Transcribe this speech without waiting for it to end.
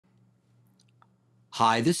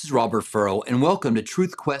Hi, this is Robert Furrow, and welcome to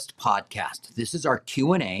Truth Quest Podcast. This is our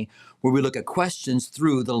Q&A, where we look at questions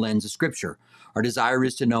through the lens of Scripture. Our desire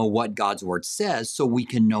is to know what God's Word says so we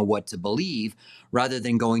can know what to believe, rather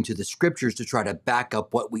than going to the Scriptures to try to back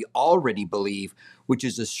up what we already believe, which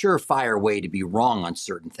is a surefire way to be wrong on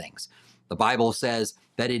certain things. The Bible says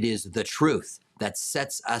that it is the truth that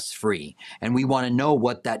sets us free, and we want to know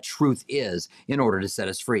what that truth is in order to set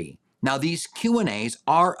us free. Now, these Q&As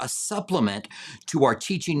are a supplement to our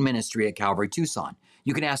teaching ministry at Calvary Tucson.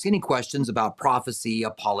 You can ask any questions about prophecy,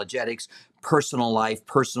 apologetics, personal life,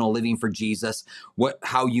 personal living for Jesus,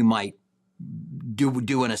 how you might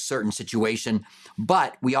do in a certain situation.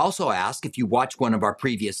 But we also ask, if you watch one of our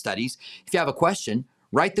previous studies, if you have a question,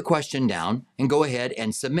 write the question down and go ahead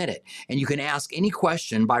and submit it. And you can ask any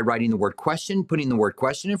question by writing the word question, putting the word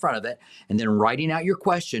question in front of it, and then writing out your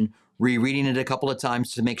question, rereading it a couple of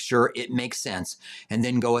times to make sure it makes sense, and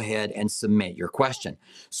then go ahead and submit your question.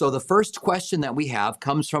 So the first question that we have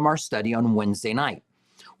comes from our study on Wednesday night.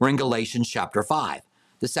 We're in Galatians chapter 5,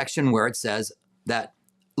 the section where it says that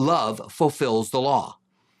love fulfills the law,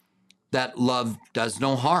 that love does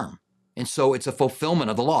no harm. And so it's a fulfillment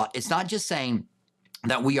of the law. It's not just saying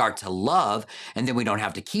that we are to love and then we don't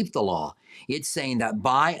have to keep the law. It's saying that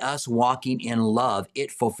by us walking in love, it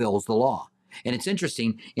fulfills the law. And it's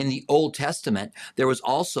interesting, in the Old Testament, there was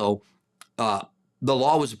also, the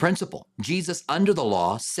law was a principle. Jesus, under the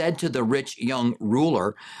law, said to the rich young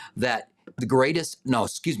ruler that Jesus,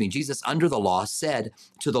 under the law, said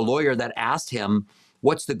to the lawyer that asked him,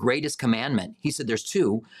 what's the greatest commandment? He said, there's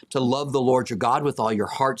two: to love the Lord your God with all your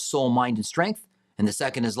heart, soul, mind, and strength. And the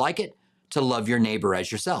second is like it, to love your neighbor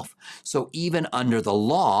as yourself. So even under the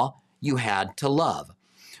law, you had to love.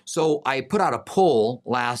 So I put out a poll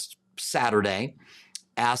last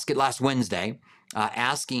Wednesday,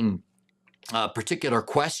 asking a particular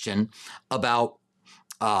question about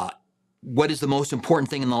what is the most important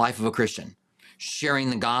thing in the life of a Christian: sharing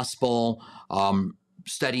the gospel,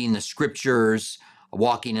 studying the scriptures,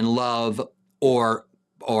 walking in love, or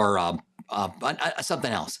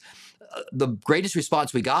something else. The greatest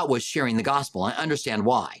response we got was sharing the gospel. I understand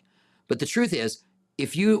why. But the truth is,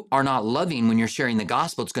 if you are not loving when you're sharing the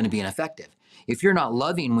gospel, it's going to be ineffective. If you're not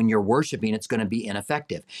loving when you're worshiping, it's going to be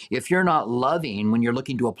ineffective. If you're not loving when you're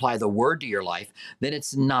looking to apply the word to your life, then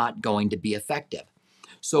it's not going to be effective.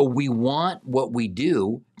 So we want what we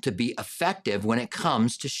do to be effective when it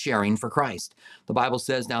comes to sharing for Christ. The Bible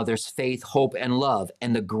says now there's faith, hope, and love,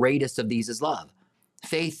 and the greatest of these is love.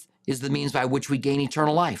 Faith is the means by which we gain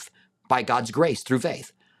eternal life, by God's grace through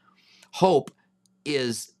faith. Hope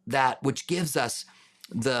is that which gives us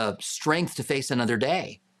the strength to face another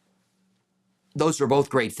day. Those are both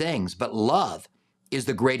great things, but love is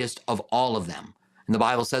the greatest of all of them. And the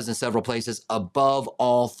Bible says in several places, above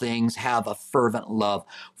all things, have a fervent love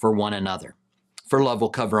for one another, for love will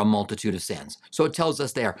cover a multitude of sins. So it tells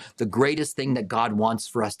us there, the greatest thing that God wants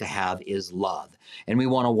for us to have is love. And we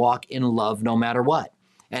want to walk in love no matter what.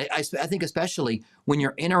 And I think especially when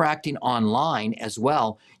you're interacting online as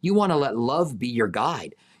well, you want to let love be your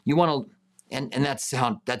guide. You want to, and that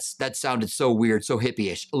sounded so weird, so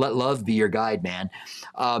hippie-ish. Let love be your guide, man.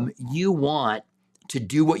 You want to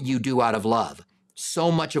do what you do out of love.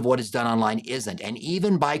 So much of what is done online isn't, and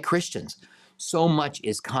even by Christians, so much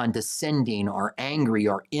is condescending or angry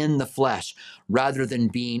or in the flesh rather than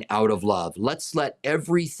being out of love. Let's let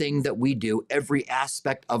everything that we do, every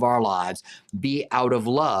aspect of our lives, be out of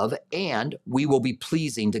love, and we will be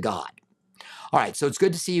pleasing to God. All right, so it's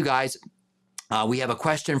good to see you guys. We have a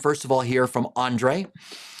question, first of all, here from Andre.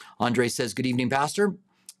 Andre says, good evening, Pastor.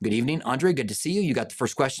 Good evening, Andre. Good to see you. You got the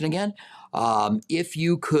first question again. If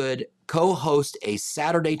you could co-host a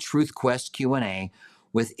Saturday Truth Quest Q&A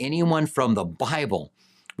with anyone from the Bible,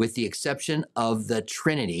 with the exception of the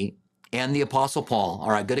Trinity and the Apostle Paul, all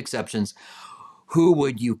right, good exceptions, who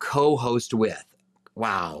would you co-host with?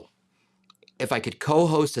 Wow. If I could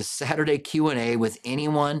co-host a Saturday Q&A with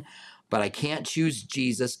anyone, but I can't choose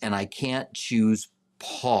Jesus and I can't choose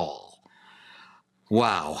Paul.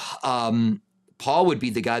 Wow. Paul would be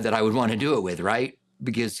the guy that I would want to do it with, right?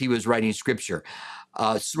 Because he was writing scripture,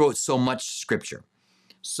 wrote so much scripture.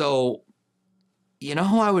 So, you know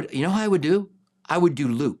how I would do? I would do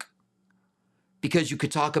Luke. Because you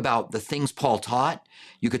could talk about the things Paul taught.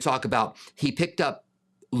 You could talk about, he picked up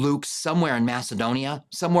Luke somewhere in Macedonia,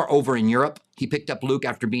 somewhere over in Europe. He picked up Luke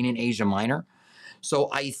after being in Asia Minor. So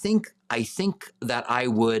I think that I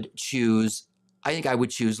would choose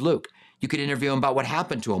Luke. You could interview him about what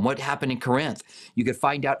happened to him, what happened in Corinth. You could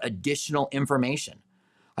find out additional information.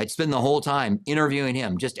 I'd spend the whole time interviewing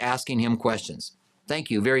him, just asking him questions.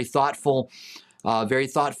 Thank you. Very thoughtful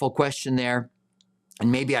question there.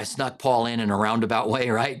 And maybe I snuck Paul in a roundabout way,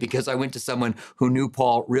 right? Because I went to someone who knew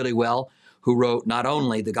Paul really well, who wrote not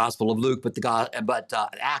only the Gospel of Luke, but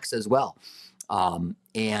Acts as well.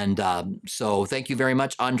 So thank you very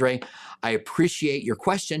much, Andre. I appreciate your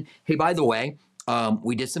question. Hey, by the way,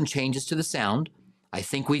 we did some changes to the sound. I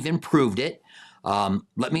think we've improved it.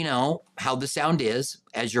 Let me know how the sound is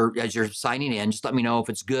as you're signing in. Just let me know if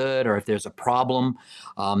it's good or if there's a problem.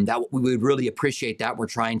 That we would really appreciate that. We're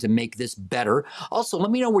trying to make this better. Also, let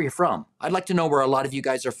me know where you're from. I'd like to know where a lot of you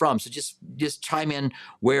guys are from. So just chime in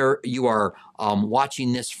where you are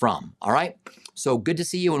watching this from. All right. So good to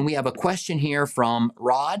see you. And we have a question here from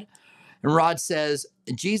Rod. And Rod says,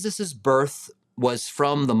 Jesus's birth was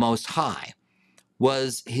from the Most High.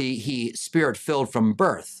 Was he spirit filled from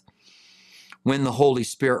birth? When the Holy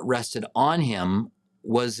Spirit rested on him,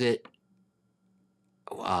 was it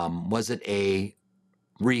a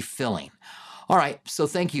refilling? All right, so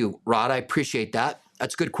thank you, Rod. I appreciate that.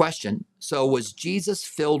 That's a good question. So was Jesus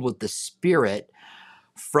filled with the Spirit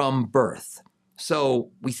from birth?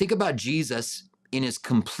 So we think about Jesus in his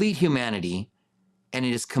complete humanity and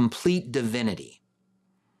in his complete divinity.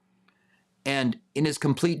 And in his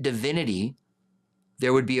complete divinity,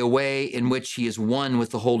 there would be a way in which he is one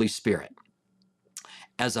with the Holy Spirit.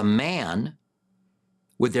 As a man,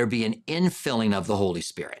 would there be an infilling of the Holy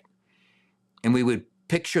Spirit? And we would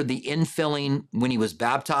picture the infilling when he was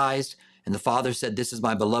baptized, and the Father said, "This is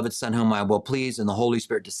my beloved Son whom I will please," and the Holy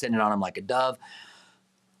Spirit descended on him like a dove.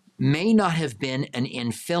 May not have been an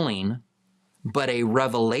infilling, but a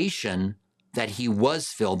revelation that he was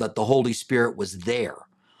filled, that the Holy Spirit was there.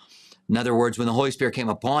 In other words, when the Holy Spirit came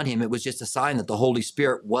upon him, it was just a sign that the Holy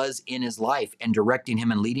Spirit was in his life and directing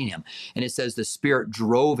him and leading him. And it says the Spirit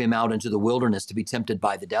drove him out into the wilderness to be tempted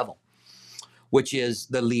by the devil, which is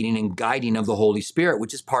the leading and guiding of the Holy Spirit,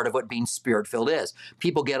 which is part of what being Spirit-filled is.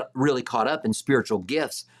 People get really caught up in spiritual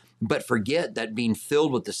gifts, but forget that being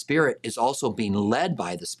filled with the Spirit is also being led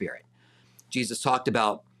by the Spirit. Jesus talked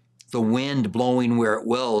about the wind blowing where it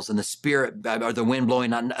wills, and the Spirit, or the wind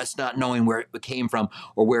blowing, us not knowing where it came from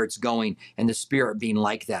or where it's going, and the Spirit being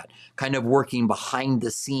like that, kind of working behind the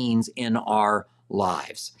scenes in our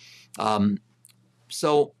lives.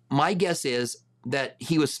 So my guess is that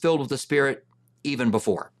he was filled with the Spirit even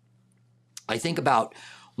before. I think about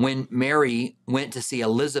when Mary went to see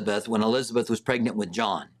Elizabeth, when Elizabeth was pregnant with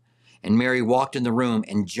John, and Mary walked in the room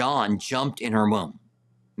and John jumped in her womb,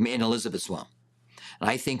 in Elizabeth's womb. And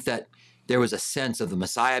I think that there was a sense of the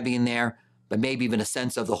Messiah being there, but maybe even a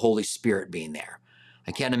sense of the Holy Spirit being there.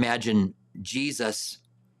 I can't imagine Jesus,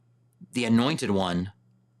 the anointed one,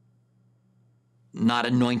 not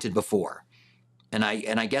anointed before. And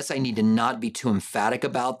I guess I need to not be too emphatic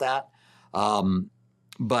about that.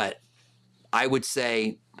 But I would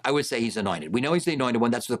say he's anointed. We know he's the anointed one.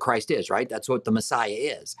 That's what Christ is, right? That's what the Messiah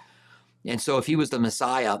is. And so if he was the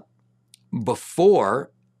Messiah before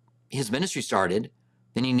his ministry started,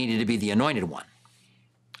 then he needed to be the anointed one.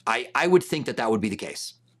 I would think that would be the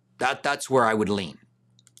case. That's where I would lean.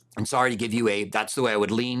 I'm sorry to give you that's the way I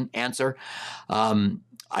would lean answer. I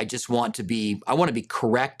want to be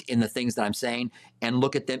correct in the things that I'm saying and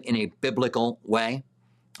look at them in a biblical way.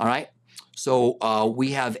 All right. So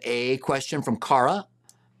we have a question from Kara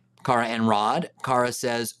and Rod. Kara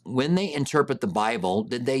says, when they interpret the Bible,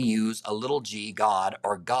 did they use a little g, God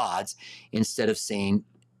or gods, instead of saying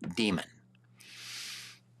demon?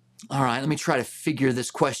 All right, let me try to figure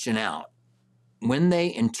this question out. When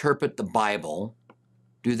they interpret the Bible,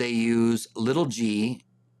 do they use little g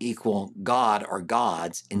equal God or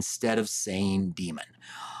gods instead of saying demon?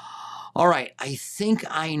 All right, I think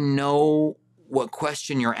I know what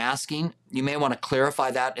question you're asking. You may want to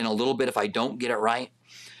clarify that in a little bit if I don't get it right.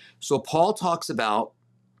 So Paul talks about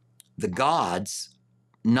the gods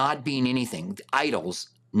not being anything, the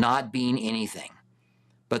idols not being anything,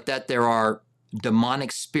 but that there are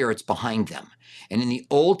demonic spirits behind them. And in the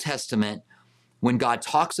Old Testament, when God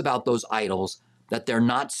talks about those idols, that they're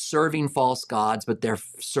not serving false gods, but they're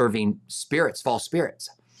serving spirits, false spirits.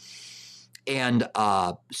 And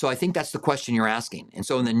so I think that's the question you're asking. And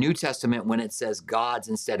so in the New Testament, when it says gods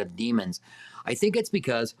instead of demons, I think it's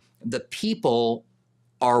because the people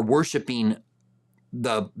are worshiping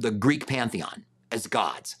the Greek pantheon as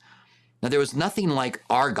gods. Now, there was nothing like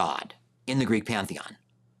our God in the Greek pantheon.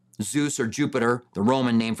 Zeus or Jupiter, the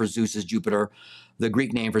Roman name for Zeus is Jupiter. The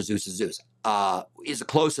Greek name for Zeus is Zeus, is the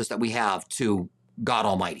closest that we have to God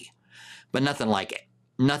Almighty, but nothing like it,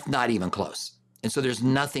 not even close. And so there's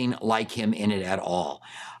nothing like him in it at all.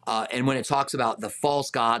 And when it talks about the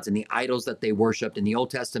false gods and the idols that they worshipped in the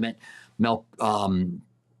Old Testament, Baal,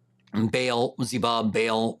 Zebub,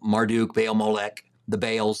 Baal, Marduk, Baal Molech, the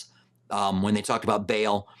Baals, when they talked about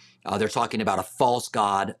Baal, they're talking about a false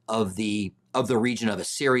god of the region of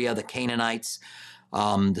Assyria, the Canaanites,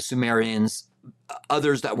 the Sumerians,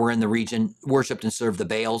 others that were in the region worshipped and served the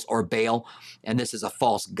Baals or Baal, and this is a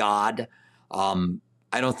false god.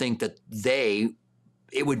 I don't think that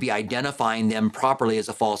it would be identifying them properly as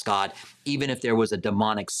a false god, even if there was a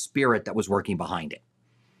demonic spirit that was working behind it.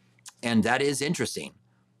 And that is interesting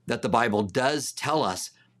that the Bible does tell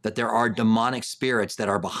us that there are demonic spirits that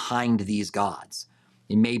are behind these gods.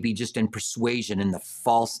 It may be just in persuasion, in the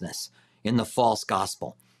falseness, in the false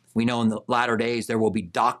gospel. We know in the latter days there will be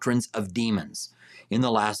doctrines of demons in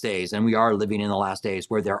the last days, and we are living in the last days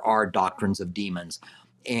where there are doctrines of demons.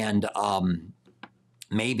 And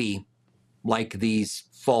maybe like these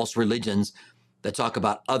false religions that talk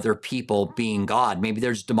about other people being God, maybe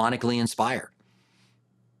they're just demonically inspired.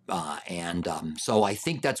 So I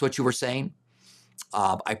think that's what you were saying.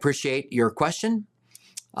 I appreciate your question.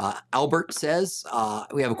 Albert says,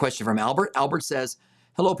 we have a question from Albert. Albert says,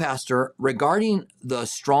 hello, Pastor. Regarding the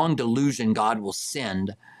strong delusion God will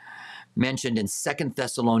send mentioned in 2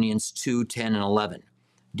 Thessalonians 2, 10, and 11,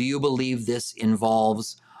 do you believe this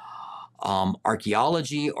involves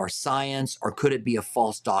archaeology or science, or could it be a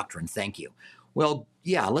false doctrine? Thank you. Well,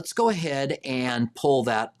 yeah, let's go ahead and pull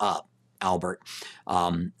that up, Albert.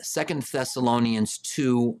 2 Thessalonians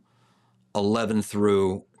 2, 11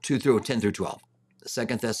 through 10 through 12. 2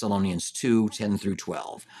 Thessalonians 2, 10 through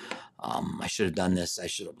 12. I should have done this. I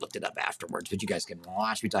should have looked it up afterwards, but you guys can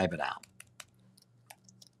watch me type it out.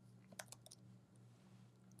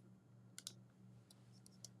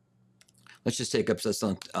 Let's just take up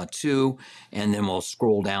 2, and then we'll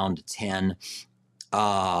scroll down to 10.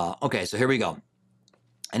 Okay, so here we go.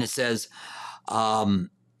 And it says, well,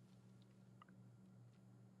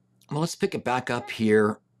 let's pick it back up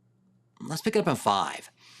here. Let's pick it up in 5.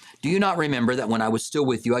 Do you not remember that when I was still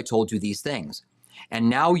with you, I told you these things? And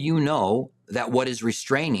now you know that what is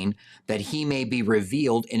restraining, that he may be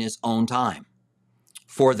revealed in his own time.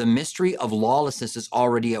 For the mystery of lawlessness is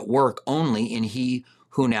already at work, only in he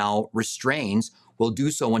who now restrains will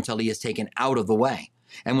do so until he is taken out of the way.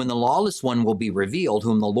 And when the lawless one will be revealed,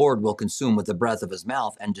 whom the Lord will consume with the breath of his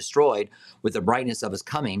mouth and destroyed with the brightness of his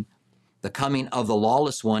coming, the coming of the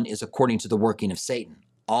lawless one is according to the working of Satan,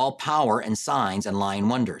 all power and signs and lying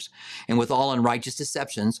wonders, and with all unrighteous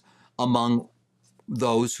deceptions among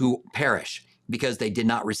those who perish, because they did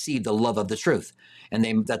not receive the love of the truth, and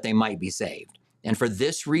that they might be saved. And for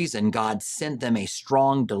this reason, God sent them a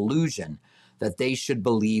strong delusion, that they should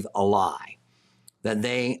believe a lie, that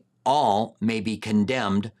they all may be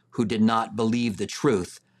condemned who did not believe the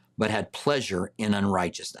truth, but had pleasure in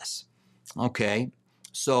unrighteousness. Okay,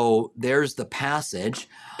 so there's the passage.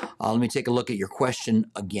 Let me take a look at your question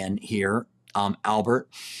again here, Albert.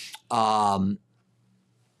 The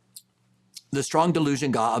strong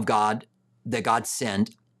delusion of God that God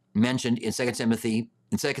sent, mentioned in 2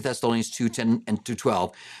 Thessalonians 2, 10 and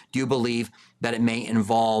 12, do you believe that it may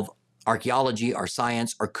involve archaeology or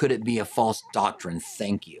science, or could it be a false doctrine?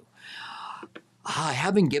 Thank you. I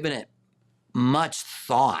haven't given it much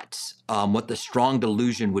thought what the strong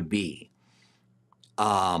delusion would be.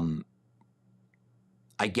 I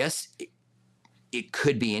guess it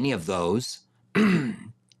could be any of those.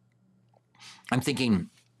 I'm thinking,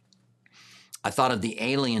 I thought of the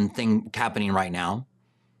alien thing happening right now,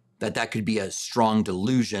 that could be a strong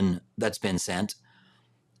delusion that's been sent,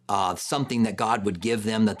 something that God would give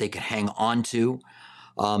them that they could hang on to.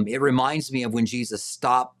 It reminds me of when Jesus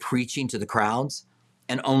stopped preaching to the crowds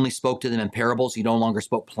and only spoke to them in parables. He no longer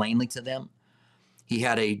spoke plainly to them. He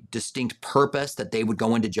had a distinct purpose that they would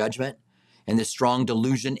go into judgment, and this strong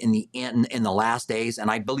delusion in the last days.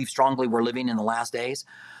 And I believe strongly we're living in the last days.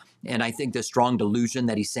 And I think the strong delusion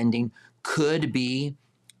that he's sending could be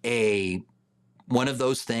one of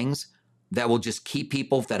those things that will just keep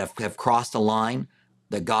people that have crossed a line,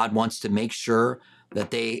 that God wants to make sure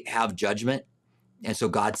that they have judgment. And so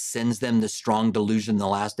God sends them this strong delusion in the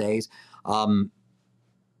last days. I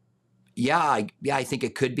think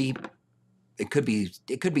it could be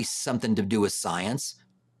something to do with science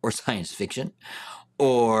or science fiction,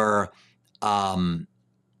 or our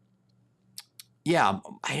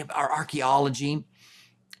archaeology.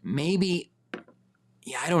 Maybe,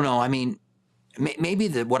 I don't know. I mean, maybe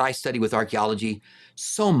what I study with archaeology,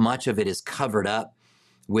 so much of it is covered up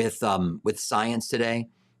with science today,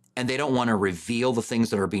 and they don't want to reveal the things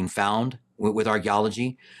that are being found with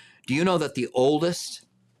archaeology. Do you know that the oldest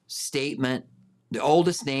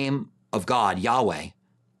name of God, Yahweh,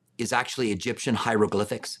 is actually Egyptian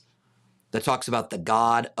hieroglyphics that talks about the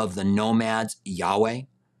God of the nomads, Yahweh?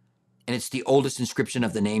 And it's the oldest inscription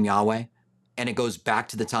of the name Yahweh. and it goes back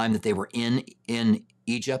to the time that they were in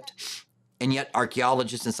Egypt. And yet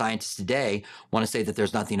archaeologists and scientists today want to say that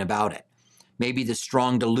there's nothing about it. Maybe the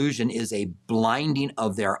strong delusion is a blinding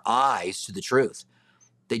of their eyes to the truth.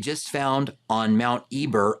 They just found on Mount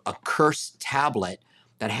Eber a cursed tablet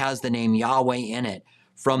that has the name Yahweh in it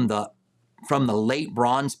from the late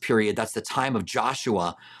Bronze period. That's the time of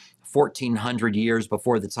Joshua, 1400 years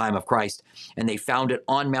before the time of Christ. And they found it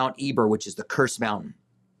on Mount Eber, which is the cursed mountain.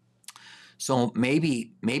 So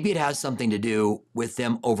maybe it has something to do with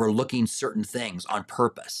them overlooking certain things on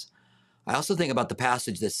purpose. I also think about the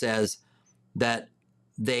passage that says that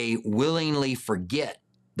they willingly forget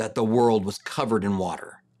that the world was covered in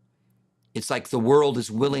water. It's like the world is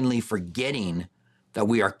willingly forgetting that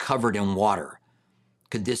we are covered in water.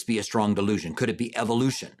 Could this be a strong delusion? Could it be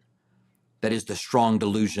evolution that is the strong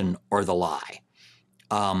delusion or the lie?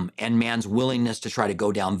 And man's willingness to try to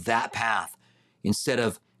go down that path instead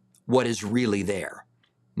of what is really there.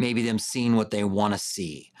 Maybe them seeing what they want to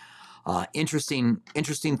see. Interesting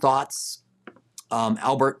thoughts,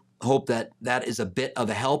 Albert. Hope that is a bit of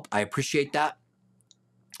a help. I appreciate that.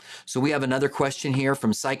 So we have another question here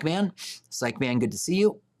from Psychman. Psychman, good to see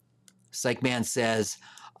you. Psychman says,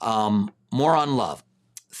 more on love.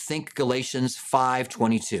 Think Galatians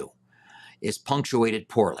 5:22 is punctuated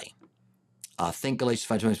poorly. Think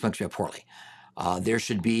Galatians 5:22 is punctuated poorly. There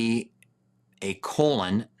should be a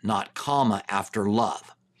colon, not comma, after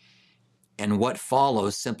love. And what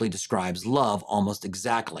follows simply describes love almost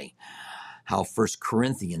exactly how 1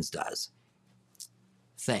 Corinthians does.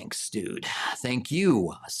 Thanks, dude. Thank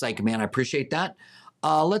you, Psych Man. I appreciate that.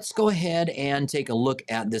 Let's go ahead and take a look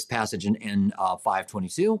at this passage in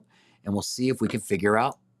 5:22, and we'll see if we can figure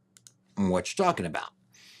out what you're talking about.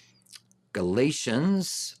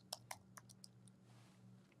 Galatians,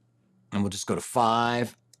 and we'll just go to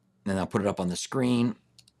 5, and I'll put it up on the screen.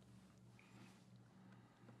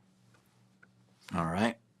 All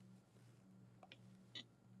right.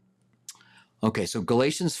 Okay, so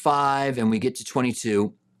Galatians 5, and we get to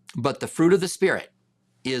 22. But the fruit of the Spirit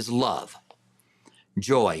is love,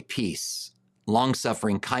 joy, peace,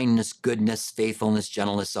 long-suffering, kindness, goodness, faithfulness,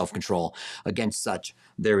 gentleness, self-control. Against such,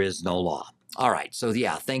 there is no law. All right, so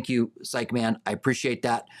yeah, thank you, Psych Man. I appreciate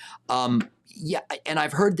that. Yeah, and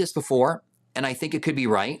I've heard this before, and I think it could be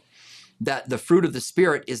right, that the fruit of the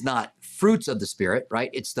Spirit is not fruits of the Spirit,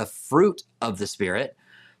 right? It's the fruit of the Spirit.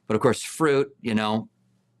 But of course, fruit, you don't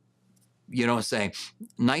say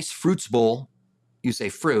nice fruits bowl, you say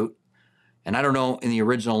fruit. And I don't know in the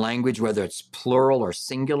original language whether it's plural or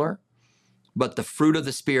singular, but the fruit of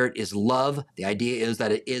the Spirit is love. The idea is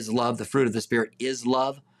that it is love. The fruit of the Spirit is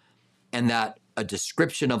love, and that a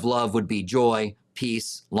description of love would be joy,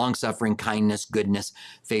 peace, long-suffering, kindness, goodness,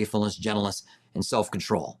 faithfulness, gentleness, and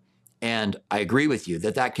self-control. And I agree with you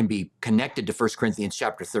that can be connected to 1 Corinthians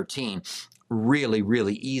chapter 13 really,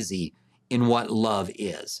 really easy in what love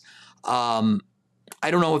is. I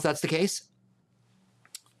don't know if that's the case.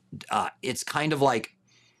 It's kind of like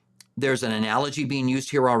there's an analogy being used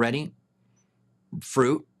here already.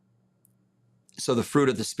 Fruit. So the fruit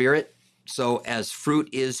of the Spirit. So as fruit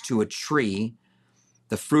is to a tree,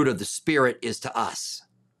 the fruit of the Spirit is to us.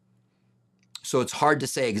 So it's hard to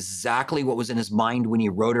say exactly what was in his mind when he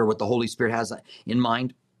wrote or what the Holy Spirit has in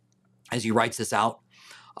mind as he writes this out.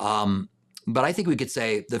 But I think we could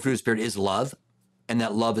say the fruit of the Spirit is love, and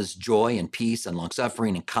that love is joy and peace and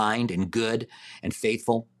long-suffering and kind and good and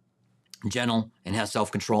faithful, gentle, and has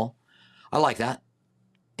self-control. I like that.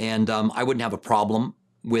 And I wouldn't have a problem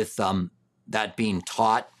with that being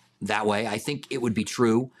taught that way. I think it would be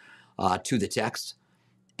true to the text.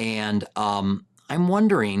 And I'm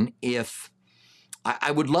wondering if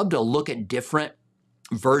I would love to look at different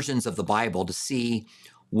versions of the Bible to see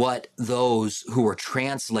what those who are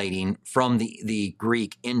translating from the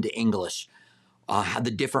Greek into English, have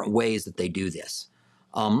the different ways that they do this.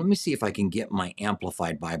 Let me see if I can get my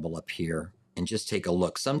Amplified Bible up here and just take a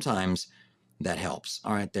look. Sometimes that helps.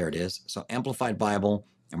 All right, there it is. So Amplified Bible,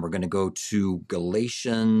 and we're going to go to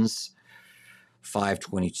Galatians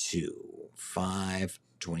 5:22.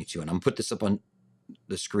 5:22. And I'm going to put this up on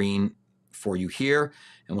the screen for you here,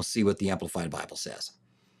 and we'll see what the Amplified Bible says.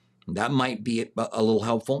 That might be a little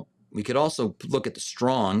helpful. We could also look at the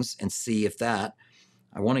Strongs and see if that,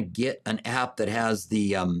 I want to get an app that has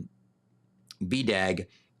the BDAG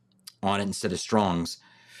on it instead of Strongs.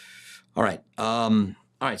 All right.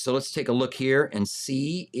 So let's take a look here and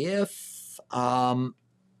see if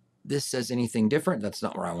this says anything different. That's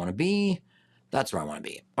not where I want to be. That's where I want to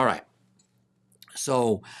be. All right.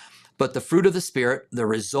 So, but the fruit of the Spirit, the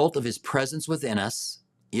result of his presence within us,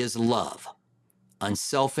 is love,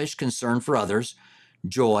 unselfish concern for others,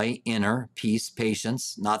 joy, inner, peace,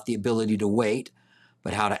 patience, not the ability to wait,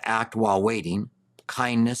 but how to act while waiting,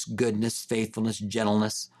 kindness, goodness, faithfulness,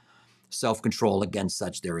 gentleness, self-control. Against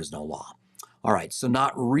such there is no law. All right, so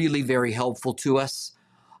not really very helpful to us.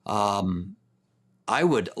 I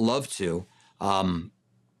would love to.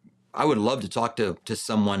 I would love to talk to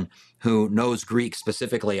someone who knows Greek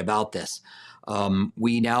specifically about this.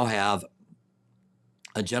 We now have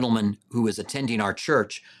a gentleman who is attending our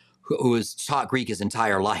church who has taught Greek his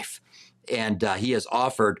entire life. And he has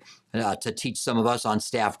offered to teach some of us on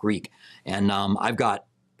staff Greek. And I've got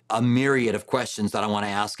a myriad of questions that I want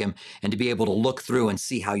to ask him and to be able to look through and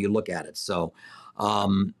see how you look at it. So,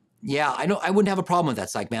 yeah, I wouldn't have a problem with that,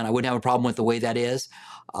 Psych Man. I wouldn't have a problem with the way that is,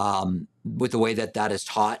 with the way that that is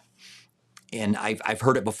taught. And I've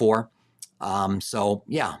heard it before. So,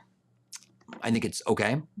 yeah, I think it's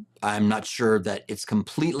okay. I'm not sure that it's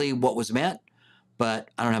completely what was meant, but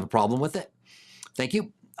I don't have a problem with it. Thank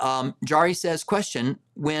you. Jari says, question,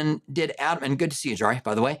 when did Adam, and good to see you, Jari,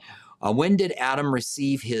 by the way, when did Adam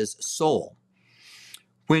receive his soul?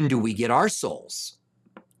 When do we get our souls?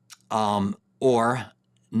 Or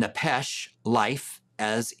Napesh, life,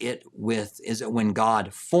 is it when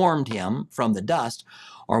God formed him from the dust,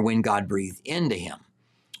 or when God breathed into him,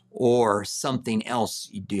 or something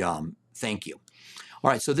else? Thank you. All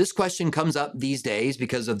right, so this question comes up these days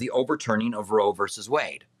because of the overturning of Roe versus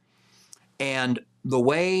Wade. And the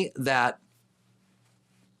way that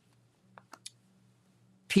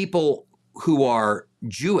people who are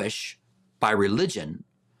Jewish by religion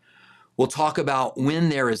will talk about when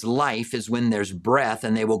there is life is when there's breath,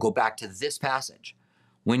 and they will go back to this passage.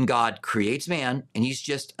 When God creates man, and he's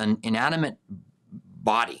just an inanimate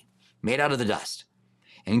body made out of the dust,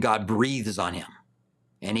 and God breathes on him,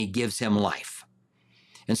 and he gives him life.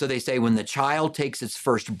 And so they say when the child takes its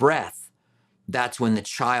first breath, that's when the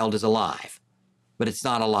child is alive, but it's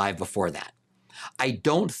not alive before that. I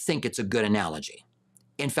don't think it's a good analogy.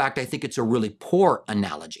 In fact, I think it's a really poor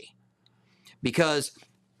analogy, because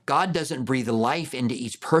God doesn't breathe life into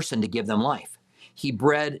each person to give them life. He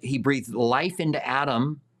breathed life into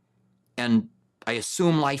Adam, and I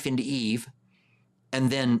assume life into Eve,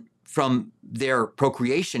 and then from their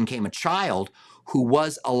procreation came a child who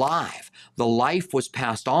was alive. The life was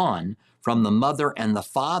passed on from the mother and the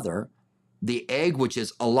father, the egg which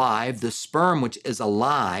is alive, the sperm which is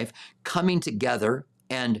alive, coming together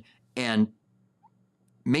and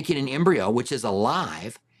making an embryo which is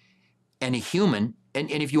alive, and a human. And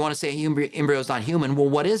if you want to say embryo is not human, well,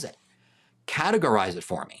 what is it? Categorize it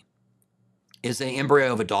for me. Is the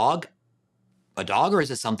embryo of a dog, or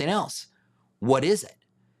is it something else? What is it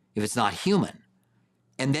if it's not human?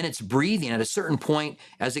 And then it's breathing at a certain point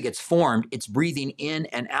as it gets formed, it's breathing in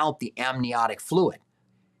and out the amniotic fluid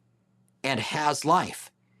and has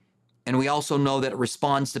life. And we also know that it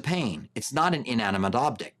responds to pain. It's not an inanimate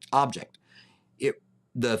object.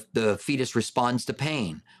 The fetus responds to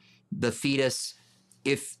pain. The fetus,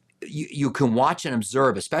 if you can watch and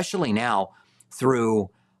observe, especially now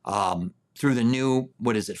through the new,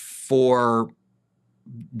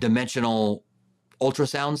 4-dimensional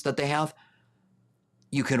ultrasounds that they have,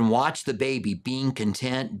 you can watch the baby being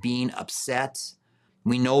content, being upset.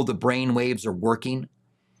 We know the brain waves are working.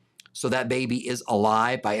 So that baby is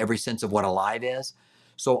alive by every sense of what alive is.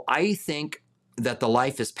 So I think that the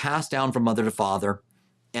life is passed down from mother to father.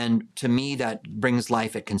 And to me, that brings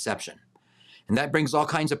life at conception. And that brings all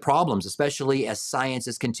kinds of problems, especially as science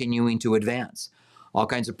is continuing to advance. All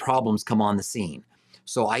kinds of problems come on the scene.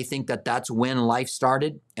 So I think that that's when life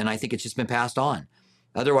started, and I think it's just been passed on.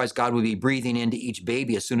 Otherwise, God would be breathing into each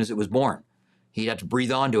baby as soon as it was born. He'd have to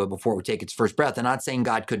breathe onto it before it would take its first breath. I'm not saying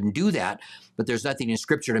God couldn't do that, but there's nothing in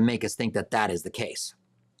Scripture to make us think that that is the case.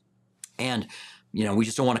 And, we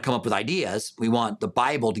just don't want to come up with ideas. We want the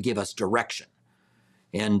Bible to give us direction.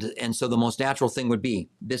 And so the most natural thing would be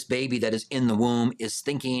this baby that is in the womb is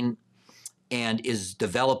thinking and is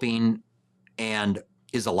developing and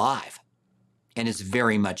is alive and is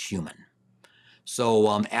very much human.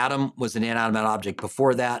 So Adam was an inanimate object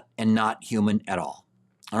before that and not human at all.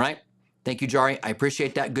 All right. Thank you, Jari. I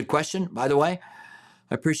appreciate that. Good question, by the way.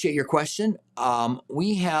 I appreciate your question.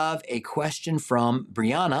 We have a question from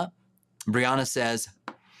Brianna. Brianna says,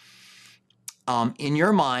 in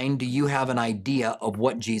your mind, do you have an idea of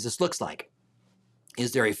what Jesus looks like?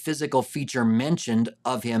 Is there a physical feature mentioned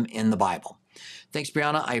of him in the Bible? Thanks,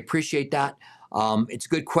 Brianna. I appreciate that. It's a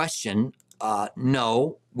good question.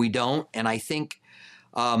 No, we don't. And I think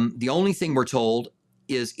the only thing we're told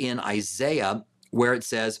is in Isaiah, where it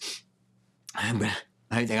says, I think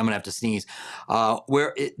I'm going to have to sneeze,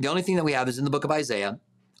 the only thing that we have is in the book of Isaiah,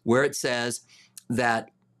 where it says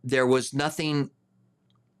that there was nothing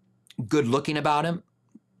good looking about him,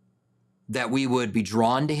 that we would be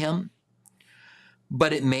drawn to him.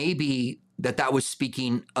 But it may be that that was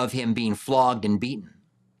speaking of him being flogged and beaten.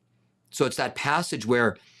 So it's that passage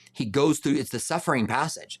where he goes through, it's the suffering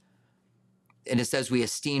passage. And it says, we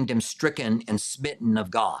esteemed him stricken and smitten of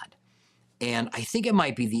God. And I think it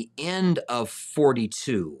might be the end of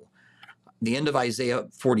 42, the end of Isaiah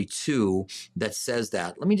 42 that says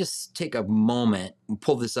that. Let me just take a moment and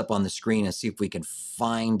pull this up on the screen and see if we can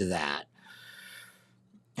find that.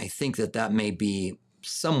 I think that that may be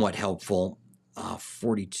somewhat helpful.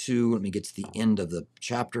 42, let me get to the end of the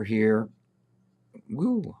chapter here.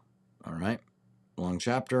 Woo, all right, long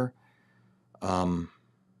chapter. I'm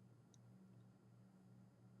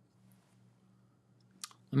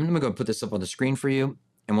going to go put this up on the screen for you,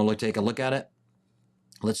 and we'll take a look at it.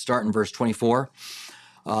 Let's start in verse 24.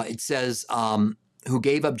 It says, who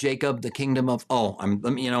gave up Jacob the kingdom of, let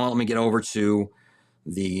me get over to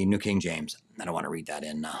the New King James. I don't want to read that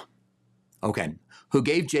in. Okay. Who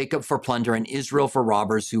gave Jacob for plunder and Israel for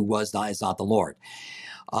robbers, who is not the Lord.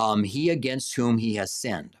 He against whom he has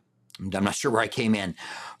sinned. I'm not sure where I came in.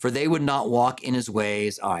 For they would not walk in his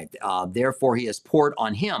ways. All right. Therefore he has poured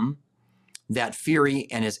on him that fury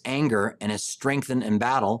and his anger and his strengthened in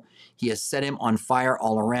battle. He has set him on fire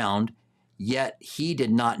all around, yet he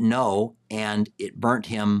did not know, and it burnt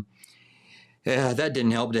him. That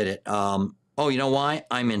didn't help, did it? You know why?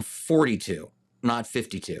 I'm in 42, not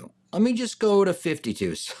 52. Let me just go to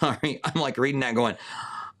 52. Sorry, I'm like reading that going,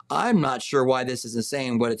 I'm not sure why this isn't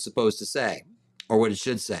saying what it's supposed to say or what it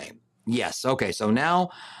should say. Yes, okay, so now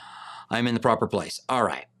I'm in the proper place. All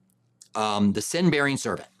right, the sin-bearing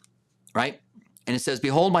servant, right? And it says,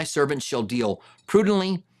 behold, my servant shall deal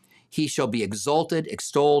prudently. He shall be exalted,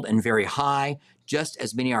 extolled, and very high, just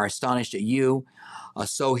as many are astonished at you.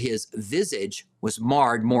 So his visage was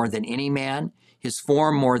marred more than any man, his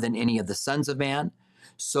form more than any of the sons of man.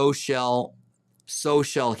 So shall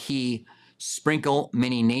he sprinkle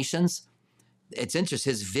many nations. It's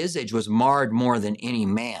interesting. His visage was marred more than any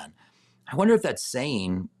man. I wonder if that's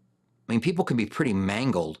saying, people can be pretty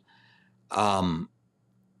mangled.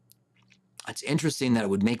 It's interesting that it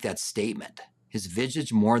would make that statement. His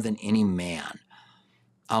visage more than any man.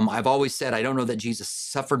 I've always said, I don't know that Jesus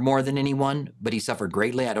suffered more than anyone, but he suffered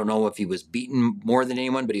greatly. I don't know if he was beaten more than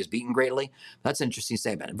anyone, but he was beaten greatly. That's an interesting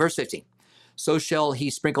statement. Verse 15. So shall he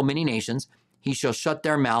sprinkle many nations. He shall shut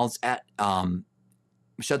their mouths at them.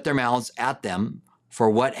 For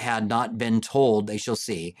what had not been told, they shall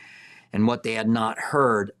see, and what they had not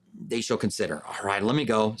heard, they shall consider. All right, let me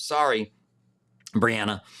go. Sorry,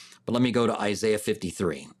 Brianna, but let me go to Isaiah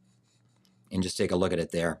 53 and just take a look at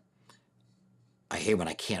it there. I hate when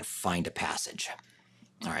I can't find a passage.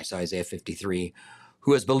 All right, so Isaiah 53.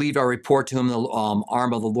 Who has believed our report, to whom the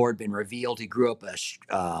arm of the Lord been revealed? He grew up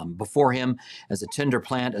before him as a tender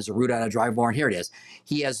plant, as a root out of dry bone. Here it is.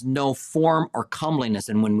 He has no form or comeliness,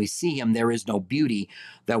 and when we see him, there is no beauty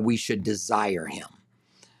that we should desire him.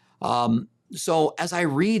 So as I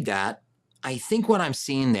read that, I think what I'm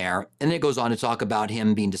seeing there, and then it goes on to talk about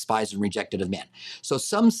him being despised and rejected of men. So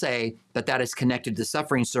some say that that is connected to the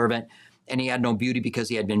suffering servant, and he had no beauty because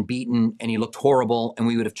he had been beaten and he looked horrible, and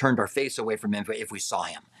we would have turned our face away from him if we saw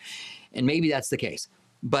him. And maybe that's the case.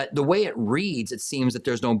 But the way it reads, it seems that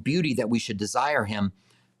there's no beauty that we should desire him,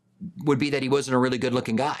 would be that he wasn't a really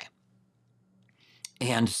good-looking guy.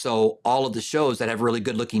 And so all of the shows that have really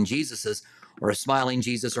good-looking Jesuses, or a smiling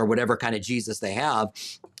Jesus, or whatever kind of Jesus they have,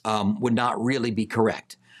 would not really be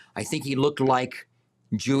correct. I think he looked like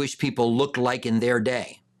Jewish people looked like in their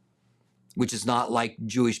day, which is not like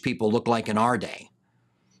Jewish people look like in our day.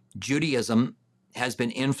 Judaism has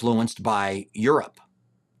been influenced by Europe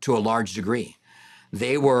to a large degree.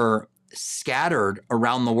 They were scattered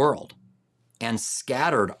around the world and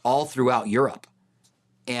scattered all throughout Europe.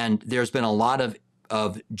 And there's been a lot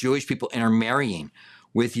of Jewish people intermarrying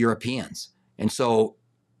with Europeans. And so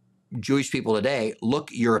Jewish people today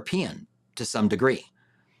look European to some degree.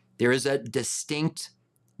 There is a distinct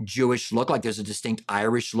Jewish look, like there's a distinct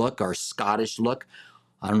Irish look or Scottish look.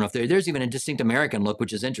 I don't know if there's even a distinct American look,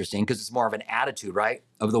 which is interesting because it's more of an attitude, right,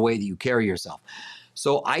 of the way that you carry yourself.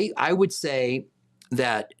 So I would say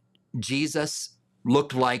that Jesus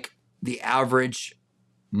looked like the average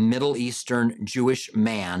Middle Eastern Jewish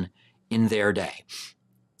man in their day.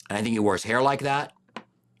 And I think he wore his hair like that.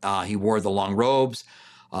 He wore the long robes,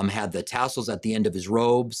 had the tassels at the end of his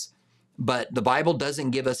robes. But the Bible doesn't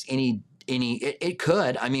give us it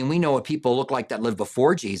could. I mean, we know what people look like that lived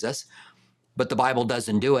before Jesus, but the Bible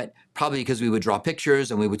doesn't do it, probably because we would draw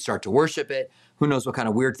pictures and we would start to worship it. Who knows what kind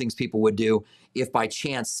of weird things people would do if by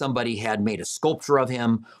chance somebody had made a sculpture of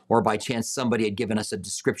him, or by chance somebody had given us a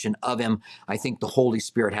description of him. I think the Holy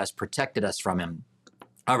Spirit has protected us from him,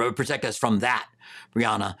 or protect us from that,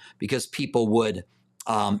 Brianna, because people would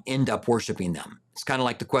end up worshiping them. It's kind of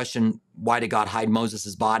like the question, why did God hide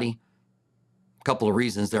Moses' body? A couple of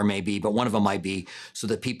reasons there may be, but one of them might be so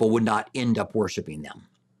that people would not end up worshiping them.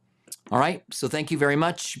 All right, so thank you very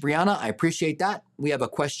much, Brianna. I appreciate that. We have a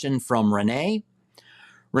question from Renee.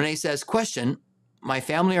 Renee says, question, my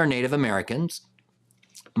family are Native Americans.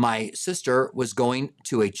 My sister was going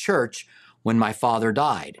to a church when my father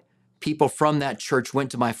died. People from that church went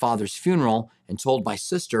to my father's funeral and told my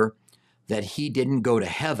sister that he didn't go to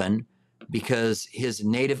heaven because he's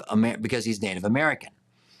Native American.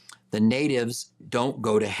 The natives don't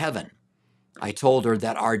go to heaven. I told her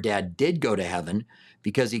that our dad did go to heaven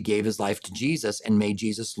because he gave his life to Jesus and made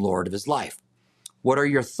Jesus Lord of his life. What are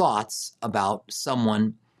your thoughts about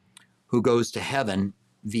someone who goes to heaven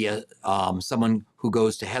via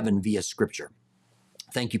Scripture?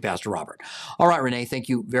 Thank you, Pastor Robert. All right, Renee, thank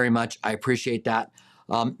you very much. I appreciate that.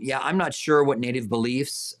 Yeah, I'm not sure what Native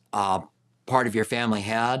beliefs part of your family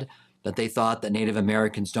had, that they thought that Native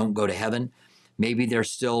Americans don't go to heaven. Maybe they're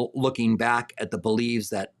still looking back at the beliefs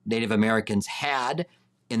that Native Americans had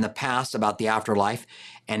in the past about the afterlife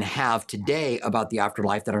and have today about the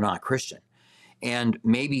afterlife that are not Christian. And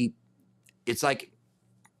maybe it's like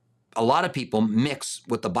a lot of people mix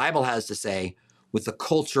what the Bible has to say with the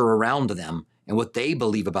culture around them and what they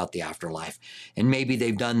believe about the afterlife. And maybe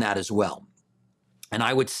they've done that as well. And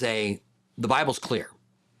I would say the Bible's clear.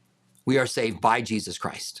 We are saved by Jesus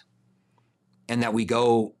Christ, and that we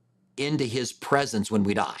go into his presence when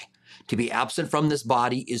we die. To be absent from this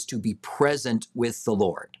body is to be present with the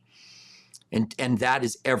Lord. And that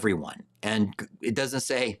is everyone. And it doesn't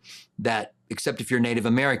say that, except if you're Native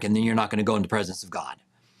American, then you're not going to go into the presence of God.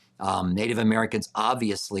 Native Americans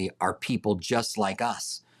obviously are people just like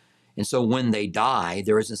us. And so when they die,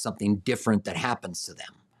 there isn't something different that happens to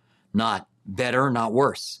them. Not better, not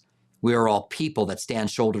worse. We are all people that stand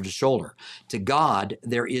shoulder to shoulder. To God,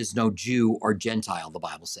 there is no Jew or Gentile, the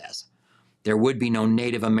Bible says. There would be no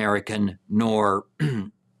Native American, nor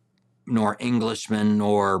Englishman,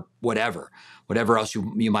 nor whatever else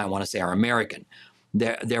you might want to say are American.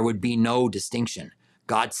 There would be no distinction.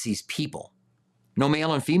 God sees people. No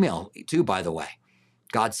male and female, too, by the way.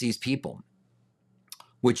 God sees people,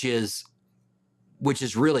 which is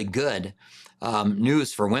really good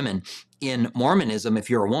news for women. In Mormonism, if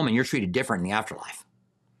you're a woman, you're treated different in the afterlife.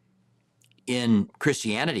 In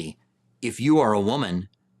Christianity, if you are a woman,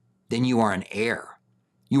 then you are an heir.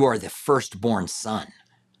 You are the firstborn son,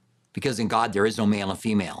 because in God there is no male and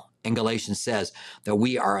female. And Galatians says that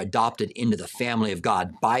we are adopted into the family of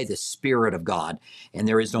God by the Spirit of God, and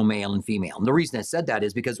there is no male and female. And the reason it said that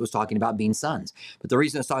is because it was talking about being sons. But the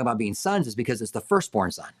reason it's talking about being sons is because it's the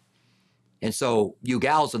firstborn son. And so you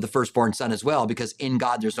gals are the firstborn son as well, because in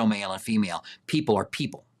God there's no male and female. People are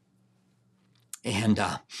people. And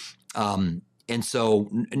so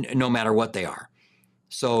no matter what they are.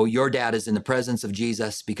 So your dad is in the presence of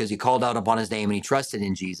Jesus because he called out upon his name and he trusted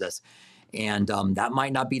in Jesus. And that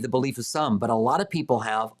might not be the belief of some, but a lot of people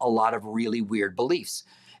have a lot of really weird beliefs,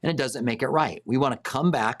 and it doesn't make it right. We want to come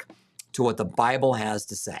back to what the Bible has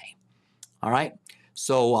to say. All right?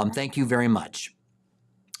 So thank you very much.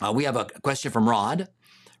 We have a question from Rod.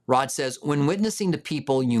 Rod says, when witnessing to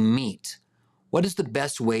people you meet, what is the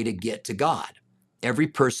best way to get to God? Every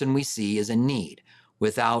person we see is in need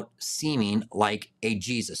without seeming like a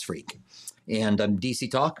Jesus freak. And DC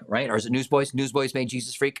Talk, right? Or is it Newsboys? Newsboys made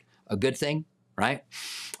Jesus freak a good thing, right?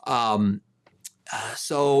 And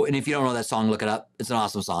if you don't know that song, look it up. It's an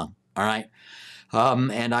awesome song, all right?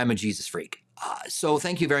 And I'm a Jesus freak. So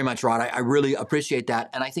thank you very much, Rod. I really appreciate that.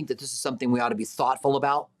 And I think that this is something we ought to be thoughtful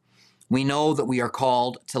about. We know that we are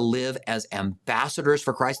called to live as ambassadors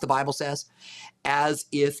for Christ, the Bible says, as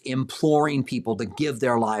if imploring people to give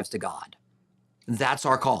their lives to God. That's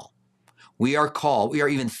our call. We are called, we are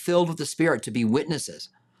even filled with the Spirit to be witnesses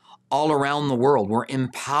all around the world. We're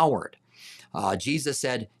empowered. Jesus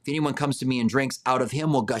said, if anyone comes to me and drinks, out of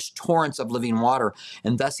him will gush torrents of living water.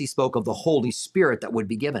 And thus he spoke of the Holy Spirit that would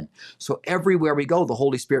be given. So everywhere we go, the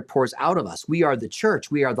Holy Spirit pours out of us. We are the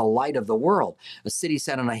church. We are the light of the world, a city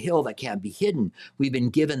set on a hill that can't be hidden. We've been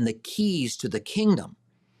given the keys to the kingdom.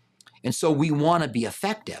 And so we want to be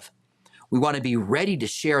effective. We want to be ready to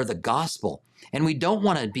share the gospel. And we don't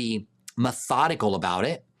want to be methodical about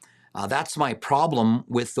it. That's my problem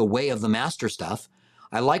with the Way of the Master stuff.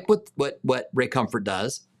 I like what Ray Comfort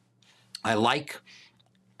does. I like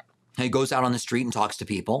He goes out on the street and talks to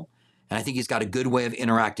people. And I think he's got a good way of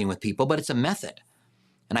interacting with people, but it's a method.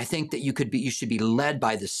 And I think that you should be led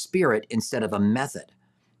by the Spirit instead of a method.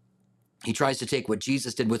 He tries to take what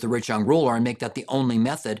Jesus did with the rich young ruler and make that the only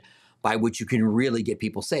method by which you can really get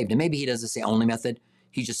people saved. And maybe he doesn't say only method.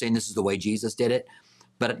 He's just saying this is the way Jesus did it.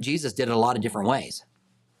 But Jesus did it a lot of different ways.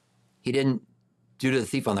 He didn't do to the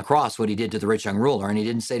thief on the cross what he did to the rich young ruler, and he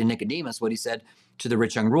didn't say to Nicodemus what he said to the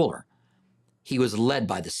rich young ruler. He was led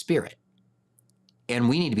by the Spirit, and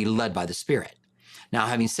we need to be led by the Spirit. Now,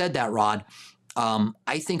 having said that, Rod,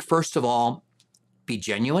 I think first of all, be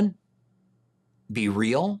genuine, be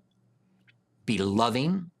real, be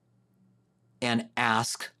loving, and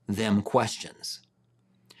ask them questions.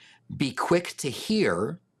 Be quick to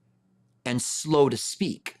hear and slow to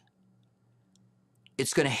speak.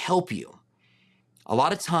 It's going to help you. A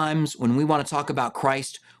lot of times when we want to talk about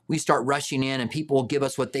Christ, we start rushing in and people will give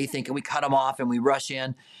us what they think and we cut them off and we rush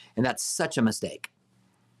in, and that's such a mistake.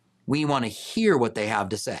 We want to hear what they have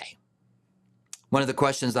to say. One of the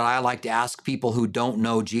questions that I like to ask people who don't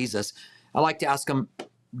know Jesus, I like to ask them,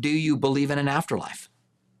 do you believe in an afterlife?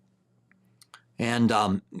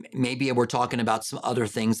 And maybe we're talking about some other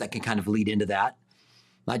things that can kind of lead into that.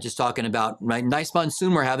 Not just talking about, right, nice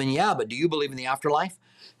monsoon we're having, yeah, but do you believe in the afterlife?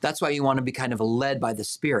 That's why you want to be kind of led by the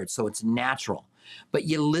Spirit, so it's natural. But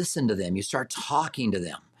you listen to them, you start talking to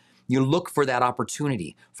them. You look for that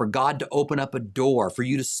opportunity, for God to open up a door, for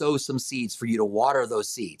you to sow some seeds, for you to water those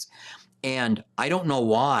seeds. And I don't know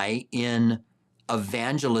why in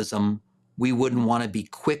evangelism we wouldn't want to be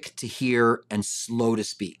quick to hear and slow to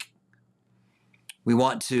speak. We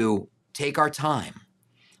want to take our time.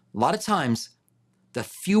 A lot of times, the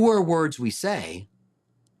fewer words we say,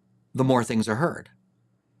 the more things are heard.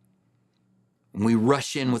 We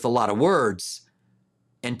rush in with a lot of words,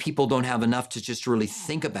 and people don't have enough to just really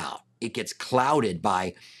think about. It gets clouded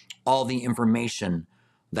by all the information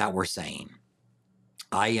that we're saying.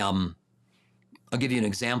 I'll give you an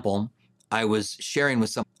example. I was sharing with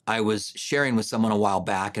someone a while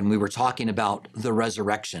back, and we were talking about the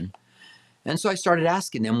resurrection. And so I started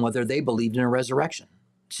asking them whether they believed in a resurrection.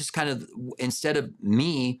 Just kind of, instead of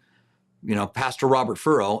me, Pastor Robert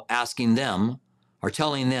Furrow, asking them or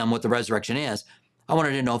telling them what the resurrection is, I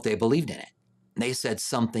wanted to know if they believed in it. And they said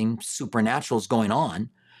something supernatural is going on.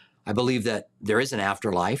 I believe that there is an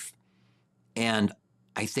afterlife, and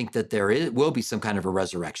I think that will be some kind of a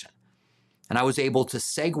resurrection. And I was able to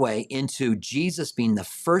segue into Jesus being the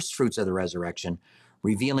first fruits of the resurrection,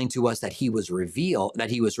 revealing to us that he was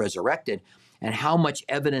resurrected, and how much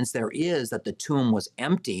evidence there is that the tomb was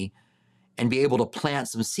empty, and be able to plant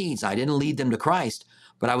some seeds. I didn't lead them to Christ,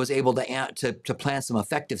 but I was able to plant some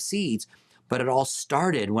effective seeds. But it all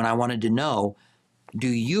started when I wanted to know, do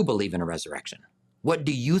you believe in a resurrection? What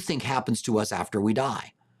do you think happens to us after we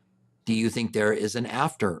die? Do you think there is an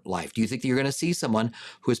afterlife? Do you think that you're going to see someone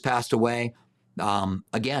who has passed away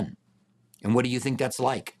again? And what do you think that's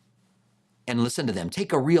like? And listen to them.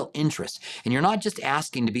 Take a real interest. And you're not just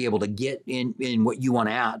asking to be able to get in what you want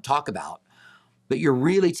to talk about, but you're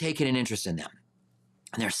really taking an interest in them.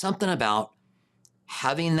 And there's something about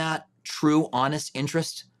having that true, honest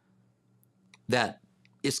interest that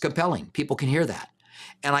is compelling. People can hear that.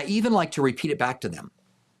 And I even like to repeat it back to them,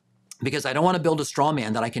 because I don't want to build a straw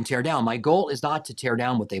man that I can tear down. My goal is not to tear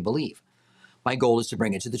down what they believe. My goal is to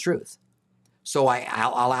bring it to the truth. So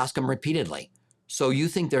I'll ask them repeatedly, so you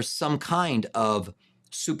think there's some kind of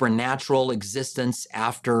supernatural existence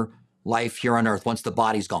after life here on earth once the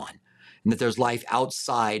body's gone, and that there's life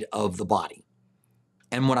outside of the body?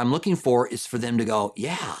 And what I'm looking for is for them to go,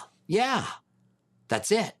 yeah,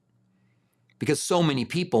 that's it. Because so many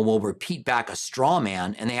people will repeat back a straw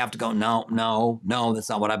man, and they have to go, no, that's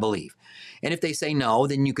not what I believe. And if they say no,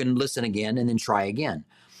 then you can listen again and then try again.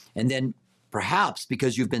 And then perhaps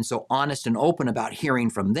because you've been so honest and open about hearing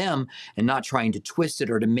from them and not trying to twist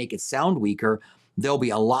it or to make it sound weaker, they'll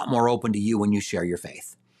be a lot more open to you when you share your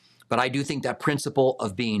faith. But I do think that principle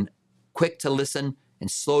of being quick to listen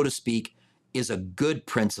and slow to speak is a good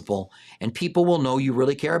principle, and people will know you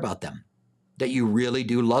really care about them, that you really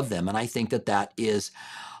do love them. And I think that that is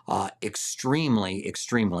extremely,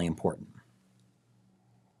 extremely important.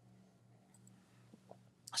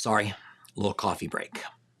 Sorry, a little coffee break.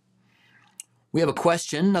 We have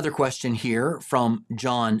another question here from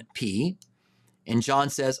John P. And John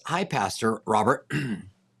says, "Hi, Pastor Robert.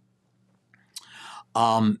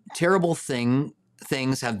 Terrible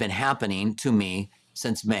things have been happening to me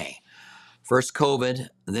since May. First COVID,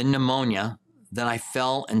 then pneumonia, then I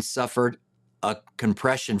fell and suffered a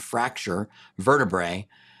compression fracture vertebrae.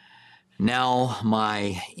 Now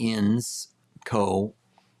my ins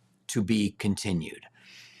to be continued."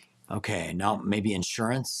 Okay, now maybe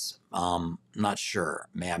insurance. Not sure.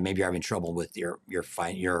 Maybe you're having trouble with your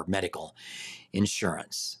medical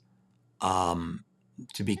insurance.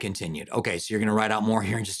 To be continued. Okay, so you're going to write out more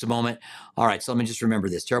here in just a moment. All right, so let me just remember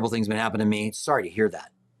this. Terrible things been happening to me. Sorry to hear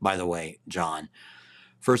that, by the way, John.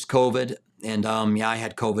 First COVID, and yeah, I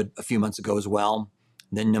had COVID a few months ago as well.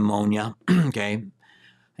 Then pneumonia, okay,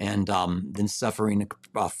 and then suffering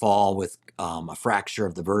a fall with a fracture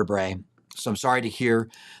of the vertebrae. So I'm sorry to hear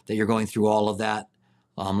that you're going through all of that.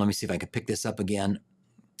 Let me see if I can pick this up again.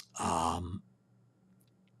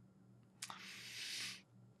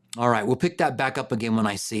 All right, we'll pick that back up again when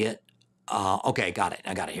I see it. Okay, got it.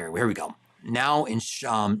 I got it here. Here we go. Now,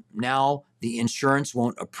 now the insurance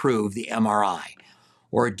won't approve the MRI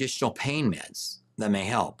or additional pain meds that may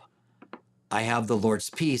help. I have the Lord's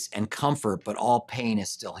peace and comfort, but all pain is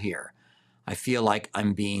still here. I feel like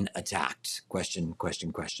I'm being attacked. Question.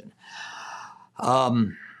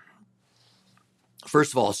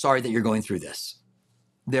 First of all, sorry that you're going through this.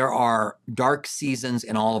 There are dark seasons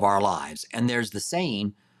in all of our lives, and there's the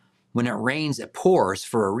saying, when it rains, it pours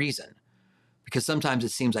for a reason, because sometimes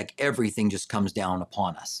it seems like everything just comes down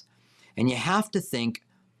upon us. And you have to think,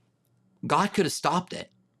 God could have stopped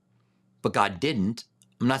it, but God didn't.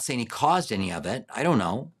 I'm not saying he caused any of it. I don't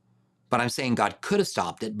know. But I'm saying God could have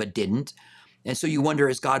stopped it, but didn't. And so you wonder,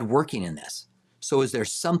 is God working in this? So is there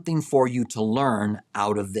something for you to learn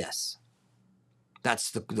out of this? That's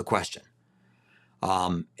the question.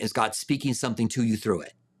 Is God speaking something to you through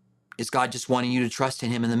it? Is God just wanting you to trust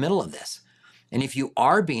in him in the middle of this? And if you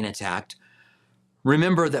are being attacked,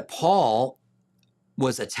 remember that Paul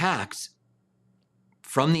was attacked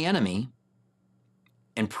from the enemy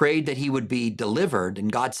and prayed that he would be delivered,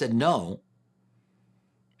 and God said no.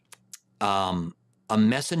 A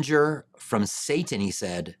messenger from Satan, he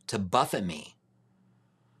said, to buffet me.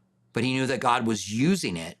 But he knew that God was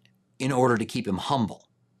using it in order to keep him humble.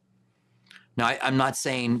 Now, I'm not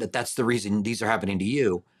saying that that's the reason these are happening to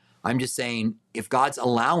you. I'm just saying if God's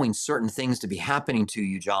allowing certain things to be happening to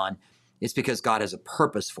you, John, it's because God has a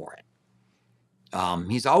purpose for it. I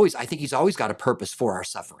think he's always got a purpose for our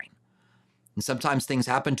suffering. And sometimes things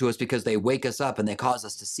happen to us because they wake us up and they cause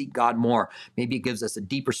us to seek God more. Maybe it gives us a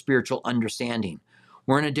deeper spiritual understanding.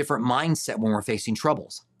 We're in a different mindset when we're facing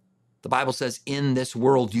troubles. The Bible says, in this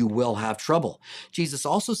world you will have trouble. Jesus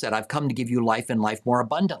also said, I've come to give you life and life more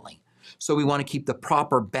abundantly. So we want to keep the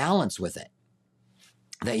proper balance with it.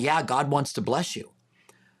 That, yeah, God wants to bless you,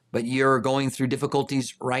 but you're going through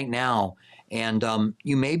difficulties right now, and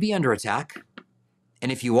you may be under attack.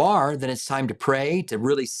 And if you are, then it's time to pray, to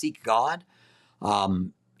really seek God.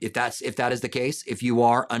 If that is the case, if you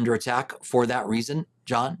are under attack for that reason,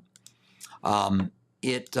 John,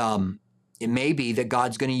 it may be that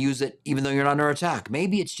God's going to use it even though you're not under attack.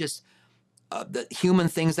 Maybe it's just the human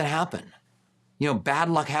things that happen. You know, bad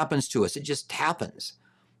luck happens to us. It just happens.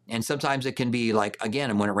 And sometimes it can be like, again,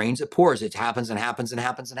 and when it rains, it pours. It happens and happens and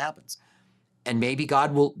happens and happens. And maybe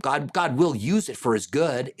God will use it for his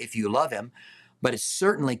good if you love him, but it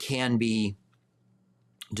certainly can be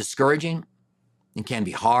discouraging. It can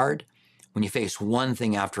be hard when you face one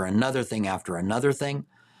thing after another thing after another thing.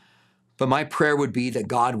 But my prayer would be that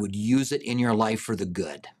God would use it in your life for the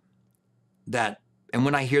good. And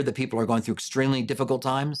when I hear that people are going through extremely difficult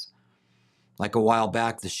times, like a while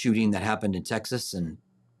back, the shooting that happened in Texas, and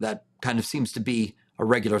that kind of seems to be a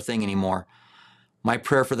regular thing anymore. My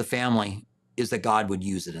prayer for the family is that God would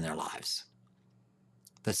use it in their lives.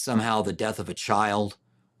 That somehow the death of a child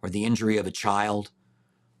or the injury of a child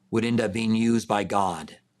would end up being used by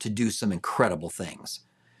God to do some incredible things.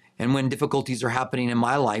 And when difficulties are happening in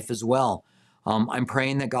my life as well, I'm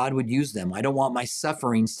praying that God would use them. I don't want my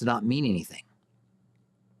sufferings to not mean anything.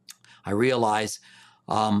 I realize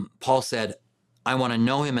Paul said, I want to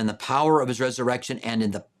know him in the power of his resurrection and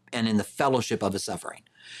in the fellowship of his suffering.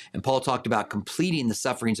 And Paul talked about completing the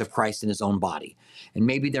sufferings of Christ in his own body. And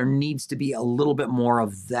maybe there needs to be a little bit more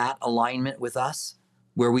of that alignment with us,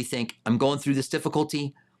 where we think, I'm going through this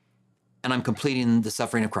difficulty and I'm completing the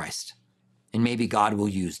suffering of Christ. And maybe God will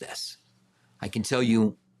use this. I can tell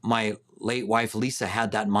you, my late wife, Lisa,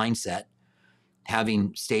 had that mindset,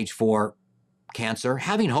 having stage 4 cancer,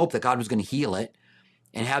 having hope that God was going to heal it,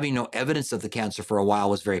 and having no evidence of the cancer for a while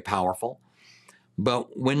was very powerful.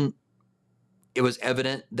 But when it was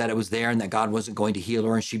evident that it was there and that God wasn't going to heal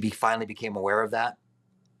her, and she finally became aware of that,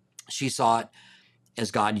 she saw it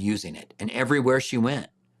as God using it. And everywhere she went,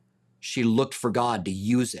 she looked for God to